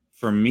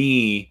for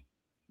me,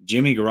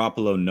 Jimmy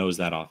Garoppolo knows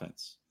that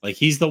offense.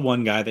 He's the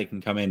one guy that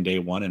can come in day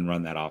one and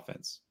run that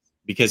offense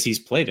because he's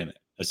played in it,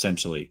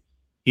 essentially.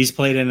 He's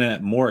played in a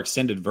more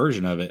extended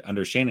version of it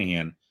under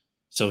Shanahan.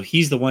 So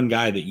he's the one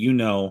guy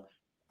that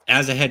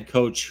as a head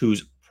coach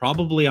who's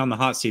probably on the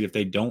hot seat if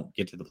they don't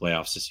get to the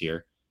playoffs this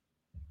year.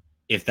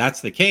 If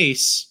that's the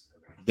case,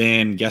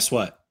 then guess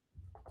what?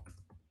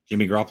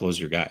 Jimmy Garoppolo is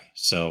your guy.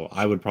 So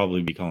I would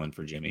probably be calling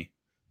for Jimmy.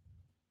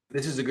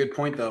 This is a good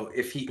point, though.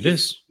 If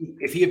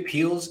he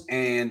appeals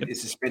and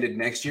is suspended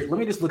next year, let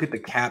me just look at the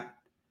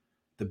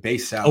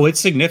base salary. Oh, it's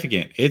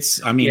significant.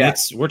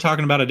 We're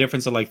talking about a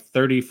difference of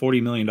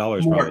 $30-40 million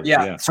probably.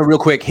 Yeah. So real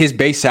quick, his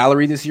base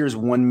salary this year is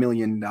 $1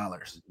 million.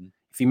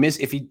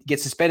 If he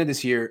gets suspended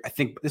this year, I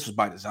think this was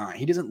by design.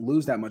 He doesn't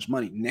lose that much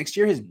money. Next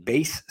year, his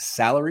base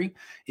salary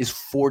is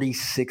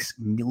 $46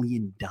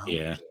 million.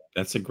 Yeah,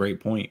 that's a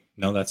great point.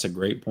 No, that's a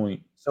great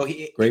point. So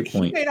he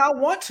may not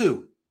want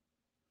to.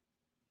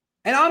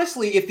 And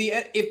honestly, if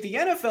the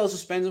NFL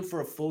suspends him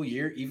for a full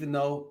year, even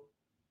though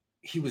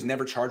he was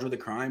never charged with a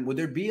crime, would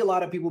there be a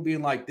lot of people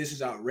being like, this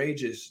is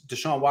outrageous,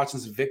 Deshaun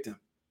Watson's a victim?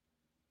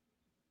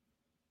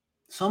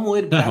 Some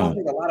would, but I don't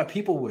think a lot of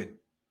people would.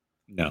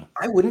 No.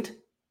 I wouldn't.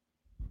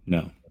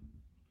 No.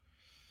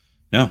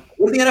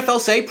 What did the NFL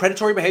say?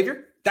 Predatory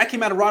behavior? That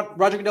came out of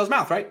Roger Goodell's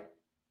mouth, right?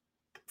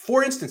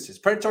 4 instances,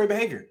 predatory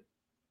behavior.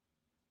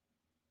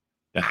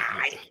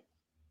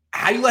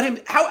 How you let him,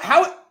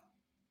 how,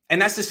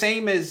 and that's the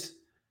same as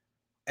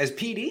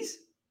PEDs?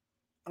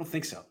 I don't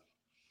think so.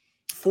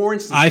 4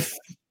 instances.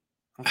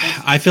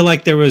 I feel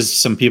like there was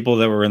some people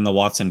that were in the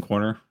Watson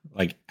corner,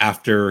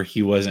 after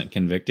he wasn't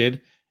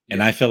convicted.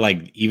 And I feel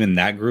like even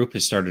that group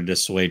has started to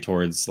sway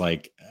towards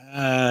I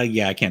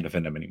can't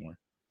defend him anymore.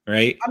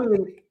 Right. I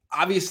mean,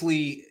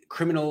 obviously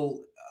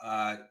criminal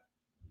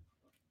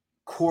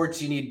courts,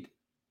 you need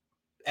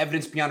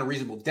evidence beyond a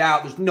reasonable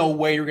doubt. There's no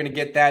way you're going to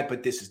get that,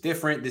 but this is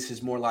different. This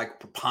is more like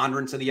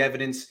preponderance of the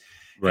evidence.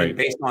 Right. And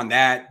based on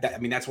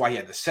that's why he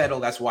had to settle.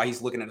 That's why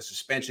he's looking at a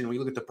suspension. When you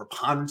look at the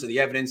preponderance of the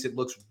evidence, it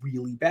looks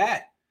really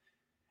bad.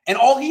 And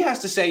all he has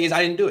to say is,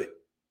 I didn't do it.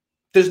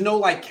 There's no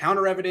like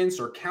counter evidence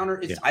or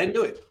counter. I didn't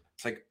do it.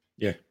 It's like,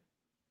 yeah.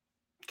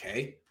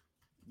 Okay.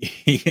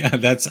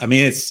 Yeah. I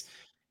mean,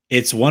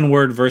 it's one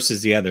word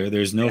versus the other.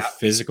 There's no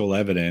physical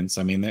evidence.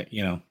 I mean, that,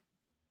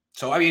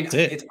 So, I mean,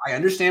 I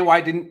understand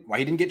why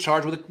he didn't get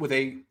charged with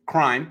a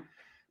crime,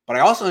 but I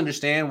also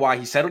understand why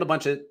he settled a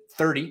bunch of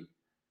 30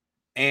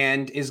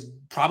 and is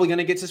probably going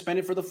to get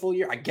suspended for the full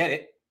year. I get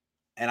it.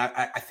 And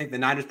I think the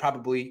Niners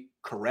probably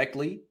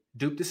correctly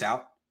duped this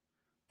out.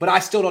 But I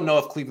still don't know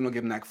if Cleveland will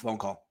give him that phone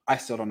call. I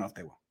still don't know if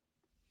they will.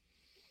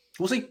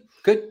 We'll see.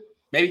 Good.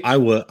 Maybe. I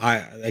would.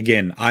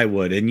 I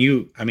would. And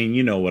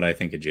you know what I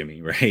think of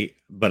Jimmy, right?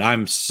 But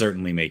I'm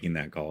certainly making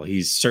that call.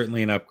 He's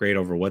certainly an upgrade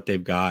over what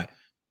they've got.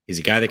 He's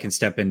a guy that can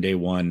step in day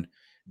one.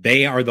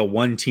 They are the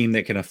one team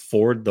that can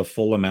afford the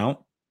full amount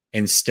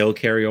and still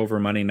carry over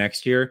money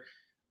next year.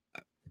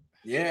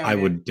 Yeah, I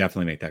would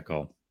definitely make that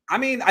call. I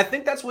mean, I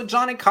think that's what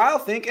John and Kyle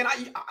think, and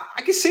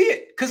I can see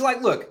it. Because,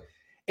 like, look,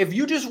 if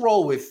you just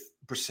roll with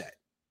Brissett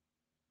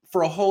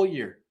for a whole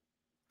year,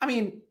 I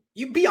mean,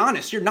 you be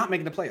honest, you're not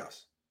making the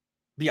playoffs.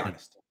 Be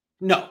honest.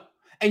 No.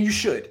 And you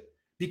should,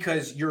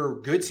 because you're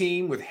a good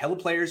team with hella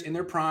players in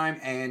their prime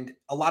and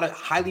a lot of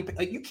highly,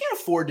 like, you can't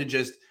afford to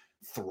just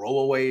throw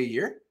away a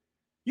year.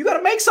 You got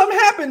to make something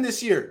happen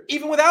this year,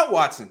 even without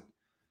Watson.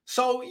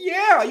 So,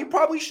 yeah, you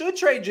probably should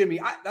trade Jimmy.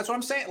 That's what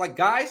I'm saying. Like,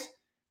 guys,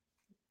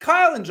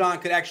 Kyle and John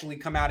could actually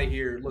come out of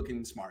here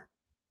looking smart.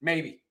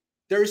 Maybe.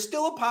 There's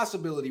still a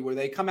possibility where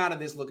they come out of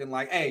this looking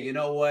like, hey, you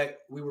know what?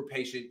 We were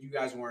patient. You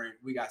guys weren't.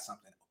 We got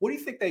something. What do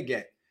you think they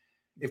get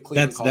if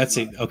Cleveland that's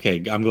it?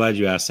 Okay, I'm glad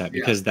you asked that,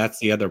 because that's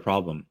the other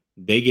problem.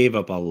 They gave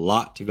up a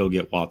lot to go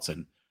get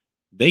Watson.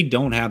 They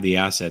don't have the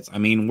assets. I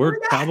mean, we're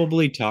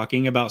probably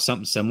talking about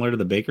something similar to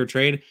the Baker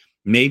trade,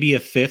 maybe a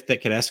fifth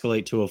that could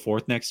escalate to a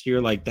fourth next year.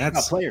 Like,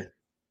 that's a player.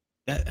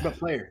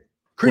 Kareem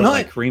Hunt.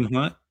 Like Kareem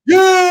Hunt.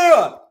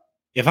 Yeah.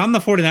 If I'm the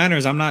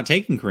 49ers, I'm not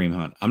taking Kareem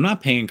Hunt. I'm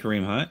not paying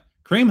Kareem Hunt.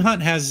 Kareem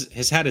Hunt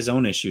has had his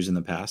own issues in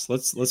the past.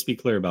 Let's be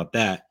clear about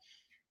that.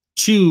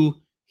 2,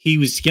 he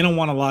was going to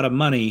want a lot of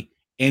money.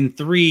 And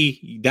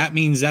 3, that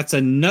means that's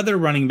another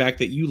running back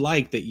that you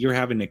like that you're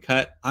having to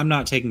cut. I'm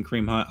not taking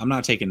Kareem Hunt. I'm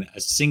not taking a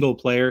single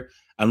player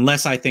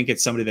unless I think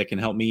it's somebody that can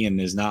help me and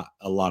is not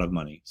a lot of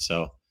money.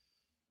 So,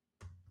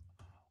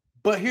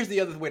 but here's the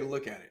other way to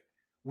look at it.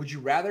 Would you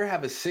rather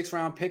have a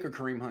 6th-round pick or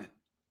Kareem Hunt?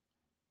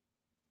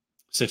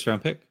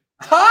 6th-round pick.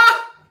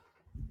 Ha!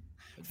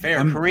 Fair.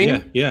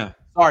 Kareem? Yeah.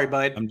 Sorry,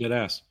 bud. I'm dead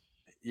ass.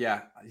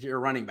 Yeah, you're a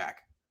running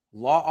back.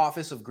 Law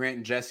office of Grant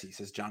and Jesse,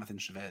 says Jonathan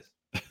Chavez.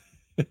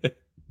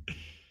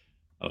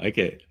 I like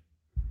it.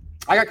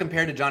 I got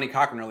compared to Johnny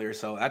Cochran earlier,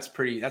 so that's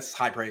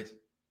high praise.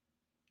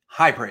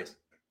 High praise.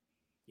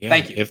 Yeah,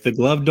 thank you. If the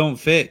glove don't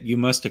fit, you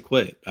must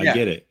acquit. I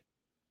get it.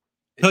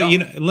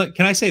 Look,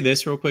 can I say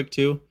this real quick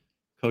too?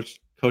 Coach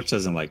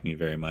doesn't like me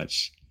very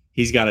much.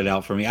 He's got it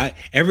out for me.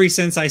 Ever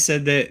since I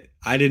said that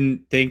I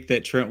didn't think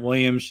that Trent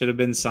Williams should have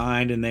been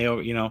signed, and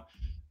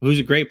who's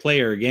a great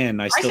player again,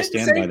 I still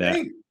stand by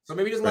that. So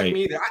maybe he doesn't like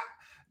me either.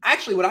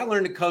 Actually, what I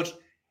learned to Coach,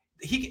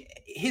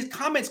 his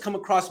comments come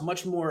across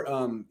much more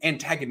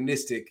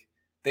antagonistic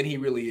than he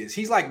really is.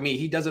 He's like me.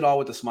 He does it all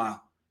with a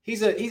smile.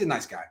 He's a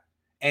nice guy,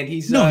 and he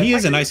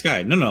is a nice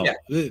guy. No.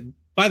 Yeah.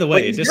 By the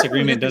way, a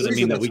disagreement doesn't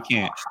mean that we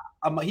can't.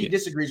 He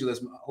disagrees with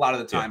us a lot of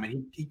the time,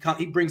 and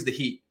he brings the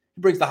heat.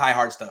 He brings the high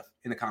hard stuff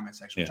in the comment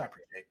section, which I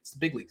appreciate. It's the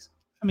big leagues.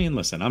 I mean,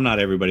 listen, I'm not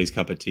everybody's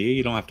cup of tea.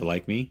 You don't have to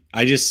like me.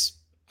 I'm just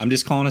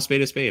calling a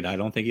spade a spade. I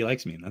don't think he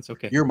likes me, and that's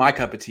okay. You're my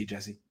cup of tea,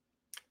 Jesse.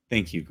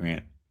 Thank you,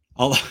 Grant.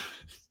 I'll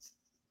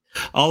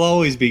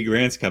always be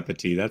Grant's cup of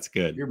tea. That's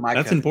good.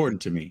 That's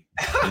important to me.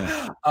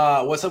 Yeah.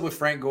 What's up with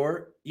Frank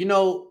Gore?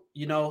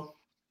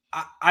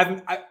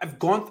 I've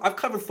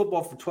covered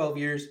football for 12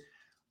 years.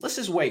 Let's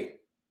just wait.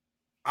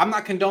 I'm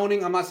not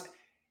condoning.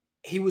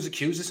 He was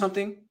accused of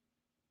something.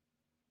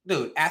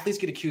 Dude, athletes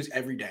get accused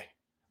every day.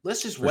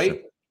 Let's just wait.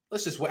 Sure.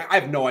 Let's just wait. I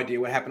have no idea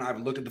what happened. I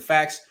haven't looked at the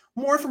facts.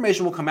 More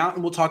information will come out,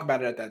 and we'll talk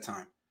about it at that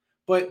time.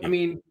 But, I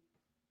mean,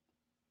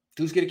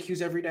 dudes get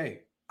accused every day.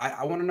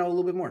 I want to know a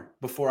little bit more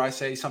before I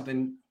say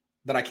something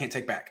that I can't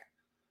take back.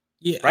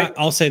 Yeah, right?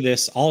 I'll say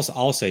this.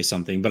 I'll say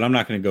something, but I'm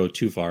not going to go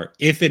too far.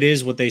 If it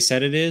is what they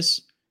said it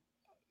is,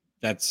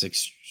 that's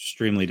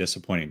extremely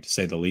disappointing, to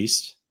say the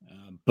least.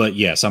 But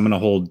yes, I'm going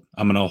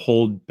to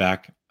hold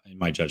back in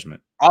my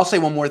judgment. I'll say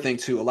one more thing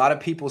too. A lot of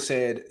people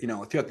said,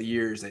 throughout the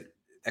years that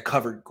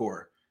covered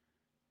Gore,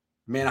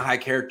 man of high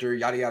character,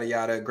 yada yada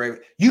yada. Great.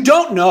 You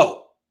don't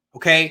know,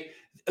 okay?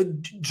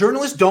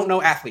 Journalists don't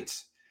know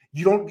athletes.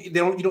 They don't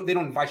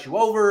invite you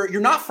over. You're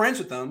not friends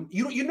with them.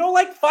 You know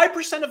like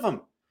 5% of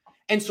them.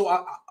 And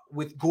so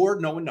with Gore,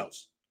 no one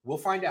knows. We'll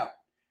find out.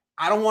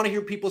 I don't want to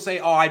hear people say,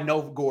 "Oh, I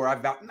know Gore."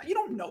 You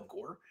don't know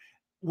Gore.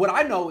 What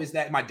I know is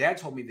that my dad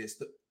told me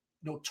this.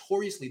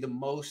 Notoriously the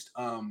most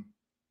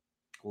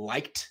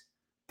liked,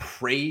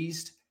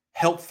 praised,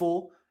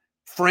 helpful,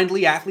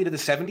 friendly athlete of the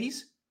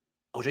 70s,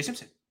 O.J.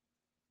 Simpson.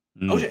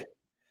 OJ.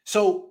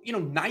 So,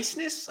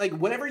 niceness, like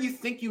whatever you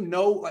think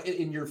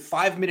in your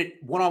 5-minute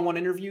one-on-one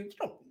interview, you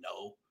don't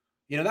know.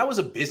 That was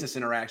a business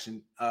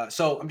interaction.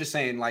 So I'm just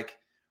saying, like,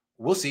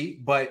 we'll see.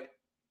 But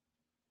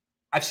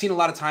I've seen a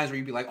lot of times where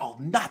you'd be like, oh,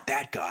 not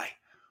that guy.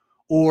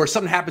 Or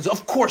something happens.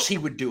 Of course he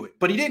would do it,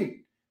 but he didn't.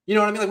 You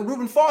know what I mean? Like with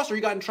Reuben Foster,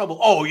 he got in trouble.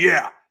 Oh,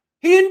 yeah.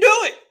 He didn't do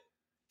it.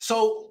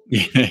 So,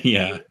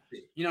 yeah.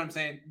 You know what I'm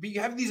saying? But you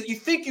have these, you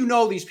think you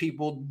know these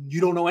people, you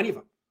don't know any of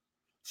them.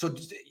 So,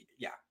 just,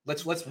 yeah,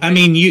 let's. I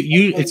mean,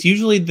 it's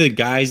usually the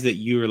guys that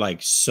you're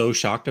like so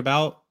shocked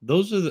about.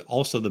 Those are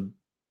also the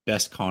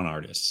best con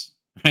artists,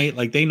 right?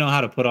 Like they know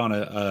how to put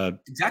on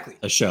exactly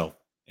a show.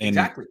 And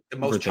exactly. The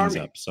most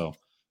charming. Up, so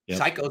yep.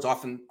 Psychos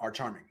often are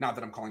charming. Not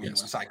that I'm calling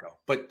anyone a psycho,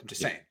 but I'm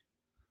just saying.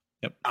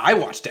 Yep. I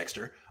watched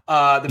Dexter.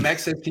 The Meg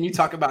says, can you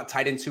talk about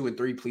tight end 2 and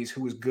 3, please?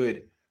 Who was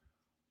good?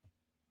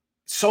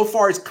 So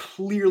far, it's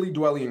clearly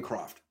Dwelly and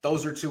Croft.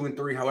 Those are 2 and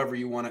 3, however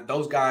you want it.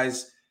 Those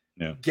guys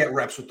get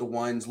reps with the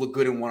ones, look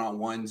good in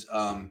one-on-ones.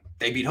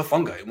 They beat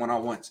Hufanga in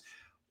one-on-ones.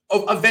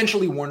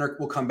 Eventually, Warner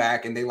will come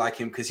back, and they like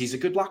him because he's a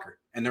good blocker,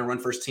 and they're run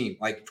first team.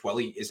 Like,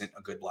 Dwelly isn't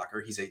a good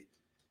blocker.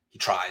 He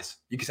tries.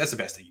 That's the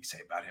best thing you can say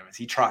about him is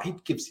he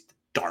gives the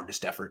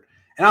darndest effort.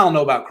 And I don't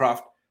know about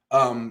Croft.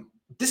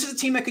 This is a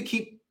team that could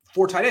keep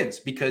 4 tight ends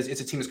because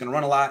it's a team that's going to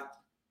run a lot.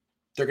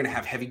 They're going to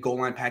have heavy goal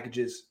line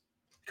packages.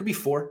 It could be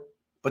 4,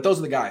 but those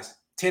are the guys.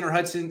 Tanner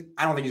Hudson,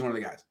 I don't think he's one of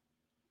the guys.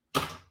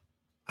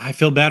 I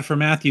feel bad for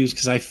Matthews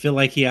because I feel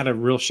like he had a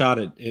real shot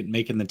at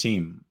making the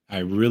team. I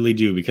really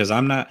do because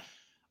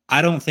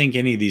I don't think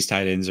any of these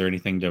tight ends are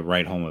anything to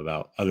write home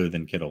about other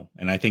than Kittle.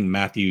 And I think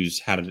Matthews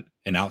had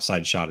an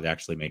outside shot at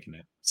actually making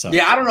it. So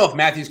yeah, I don't know if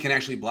Matthews can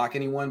actually block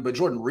anyone, but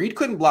Jordan Reed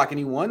couldn't block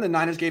anyone. The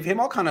Niners gave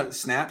him all kind of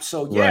snaps.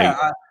 So yeah,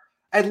 right.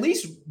 At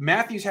least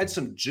Matthews had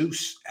some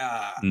juice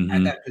at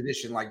that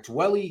position. Like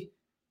Dwelly,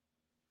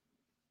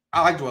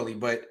 I like Dwelly,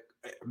 but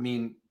I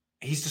mean,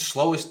 he's the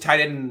slowest tight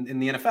end in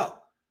the NFL.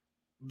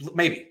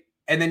 Maybe.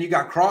 And then you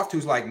got Croft,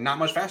 who's like not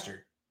much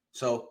faster.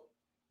 So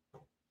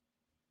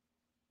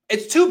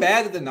it's too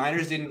bad that the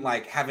Niners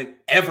haven't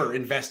ever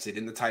invested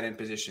in the tight end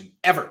position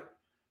ever,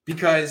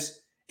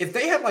 because if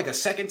they had like a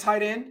second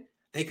tight end,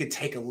 they could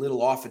take a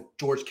little off of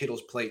George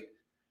Kittle's plate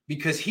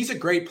because he's a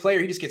great player.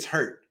 He just gets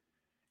hurt.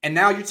 And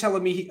now you're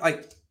telling me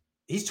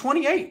he's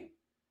 28.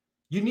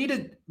 You need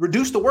to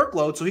reduce the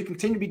workload so he can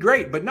continue to be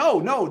great. But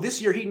no,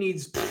 this year he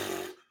needs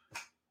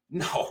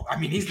no. I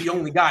mean, he's the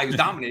only guy who's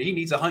dominant. He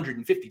needs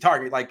 150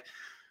 target.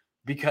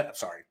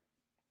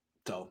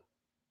 So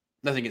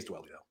nothing against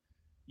Dwelly though.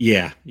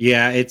 Yeah.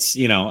 It's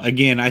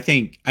again, I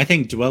think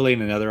Dwelly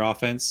in another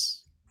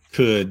offense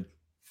could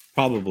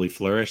probably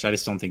flourish. I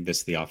just don't think this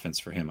is the offense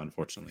for him,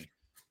 unfortunately.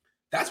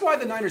 That's why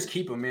the Niners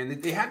keep him,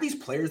 man. They have these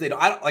players. We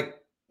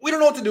don't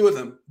know what to do with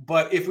them,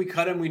 but if we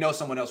cut him, we know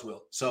someone else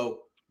will. So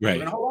we're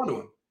gonna hold on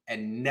to him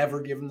and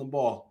never give him the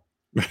ball.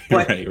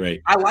 But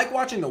right. I like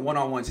watching the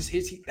one-on-ones.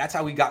 That's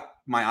how we got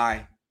my eye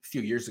a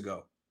few years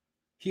ago.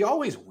 He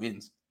always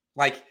wins.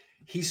 Like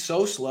he's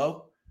so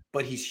slow,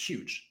 but he's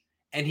huge.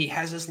 And he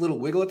has this little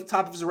wiggle at the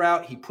top of his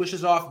route. He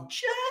pushes off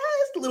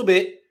just a little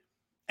bit,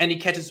 and he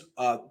catches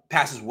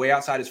passes way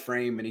outside his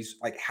frame. And he's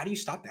like, how do you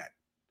stop that?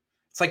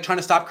 It's like trying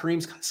to stop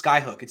Kareem's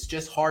skyhook. It's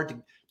just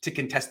hard to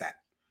contest that.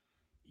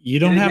 You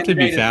don't have to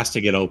be fast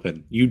to get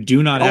open. You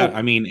do not have.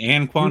 I mean,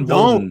 Anquan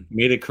Bolden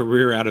made a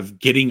career out of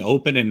getting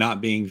open and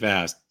not being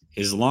fast.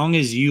 As long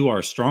as you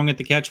are strong at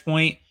the catch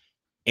point,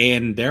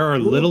 and there are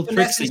little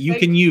tricks that you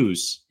can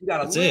use. You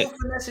got a little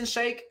finesse and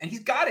shake, and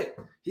he's got it.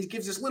 He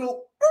gives this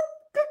little.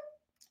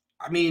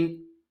 I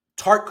mean,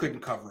 Tart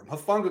couldn't cover him.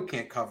 Hufanga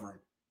can't cover him.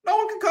 No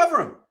one can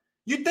cover him.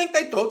 You'd think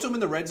they throw to him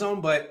in the red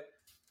zone, but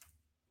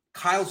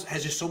Kyle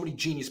has just so many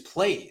genius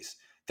plays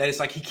that it's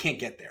like he can't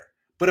get there.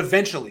 But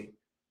eventually,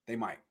 they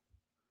might.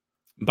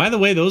 By the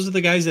way, those are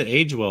the guys that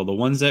age well, the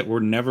ones that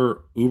were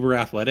never uber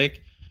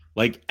athletic.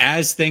 Like,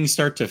 as things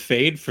start to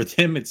fade for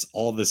them, it's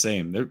all the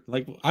same. They're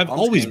like, I've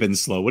always been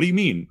slow. What do you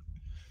mean?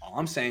 All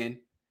I'm saying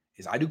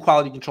is I do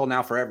quality control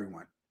now for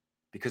everyone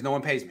because no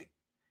one pays me.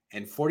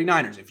 And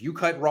 49ers, if you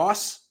cut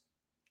Ross,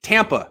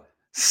 Tampa,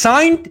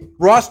 signed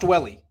Ross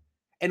Dwelly,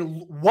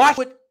 and watch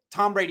what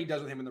Tom Brady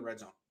does with him in the red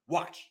zone.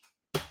 Watch.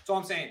 That's all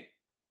I'm saying.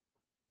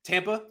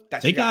 Tampa,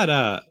 they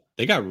got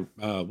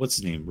what's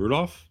his name?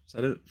 Rudolph? Is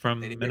that it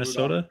from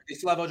Minnesota? They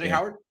still have OJ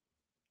Howard?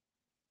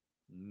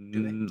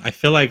 I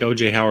feel like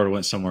OJ Howard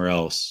went somewhere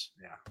else.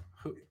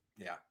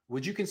 Yeah.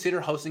 Would you consider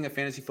hosting a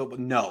fantasy football?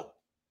 No.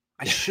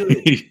 I should.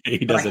 He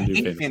doesn't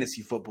do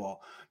fantasy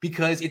football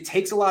because it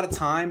takes a lot of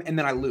time and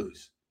then I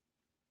lose.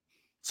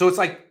 So it's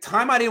like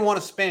time I didn't want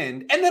to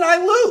spend and then I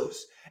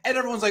lose. And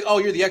everyone's like, oh,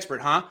 you're the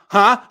expert, huh?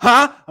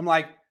 I'm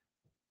like,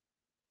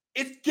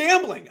 it's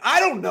gambling.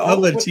 I don't know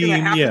what's going to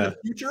happen in the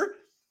future.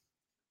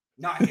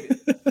 No, I hate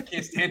it. I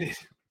can't stand it.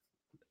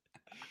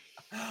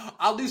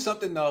 I'll do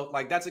something, though.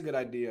 Like, that's a good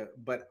idea.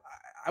 But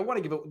I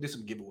want to do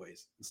some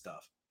giveaways and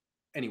stuff.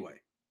 Anyway,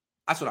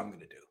 that's what I'm going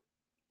to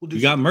do.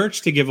 You got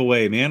merch to give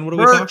away, man. What are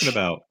we talking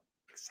about?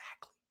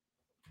 Exactly.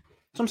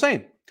 That's what I'm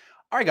saying.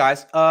 All right,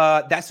 guys.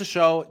 That's the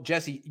show.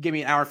 Jesse, give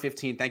me an hour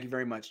 15. Thank you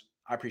very much.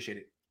 I appreciate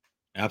it.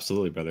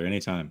 Absolutely, brother.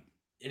 Anytime.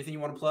 Anything you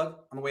want to plug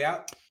on the way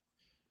out?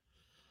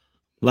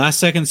 Last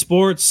Second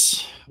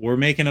Sports. We're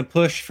making a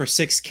push for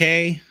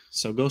 6K.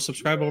 So go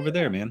subscribe over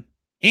there, man.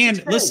 And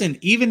It's great. listen,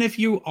 even if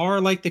you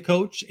are like the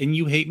coach and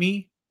you hate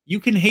me, you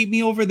can hate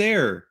me over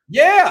there.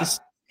 Yeah.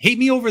 Just hate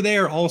me over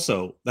there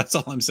also. That's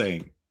all I'm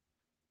saying.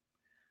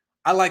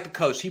 I like the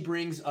coach. He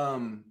brings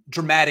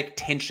dramatic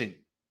tension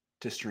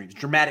to streams.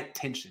 Dramatic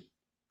tension.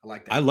 I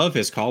like that. I love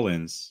his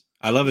call-ins.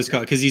 I love his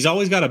call because he's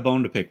always got a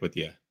bone to pick with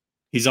you.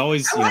 He's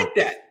always I like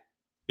that.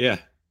 Yeah.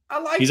 I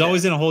like He's that.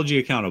 always going to hold you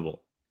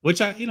accountable,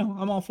 which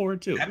I'm all for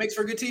it too. That makes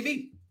for good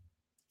TV.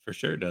 For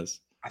sure it does.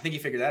 I think you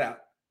figured that out.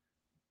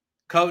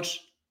 Coach,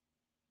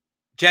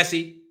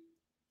 Jesse,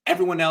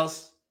 everyone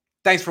else,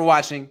 thanks for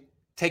watching.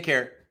 Take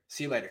care.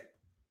 See you later.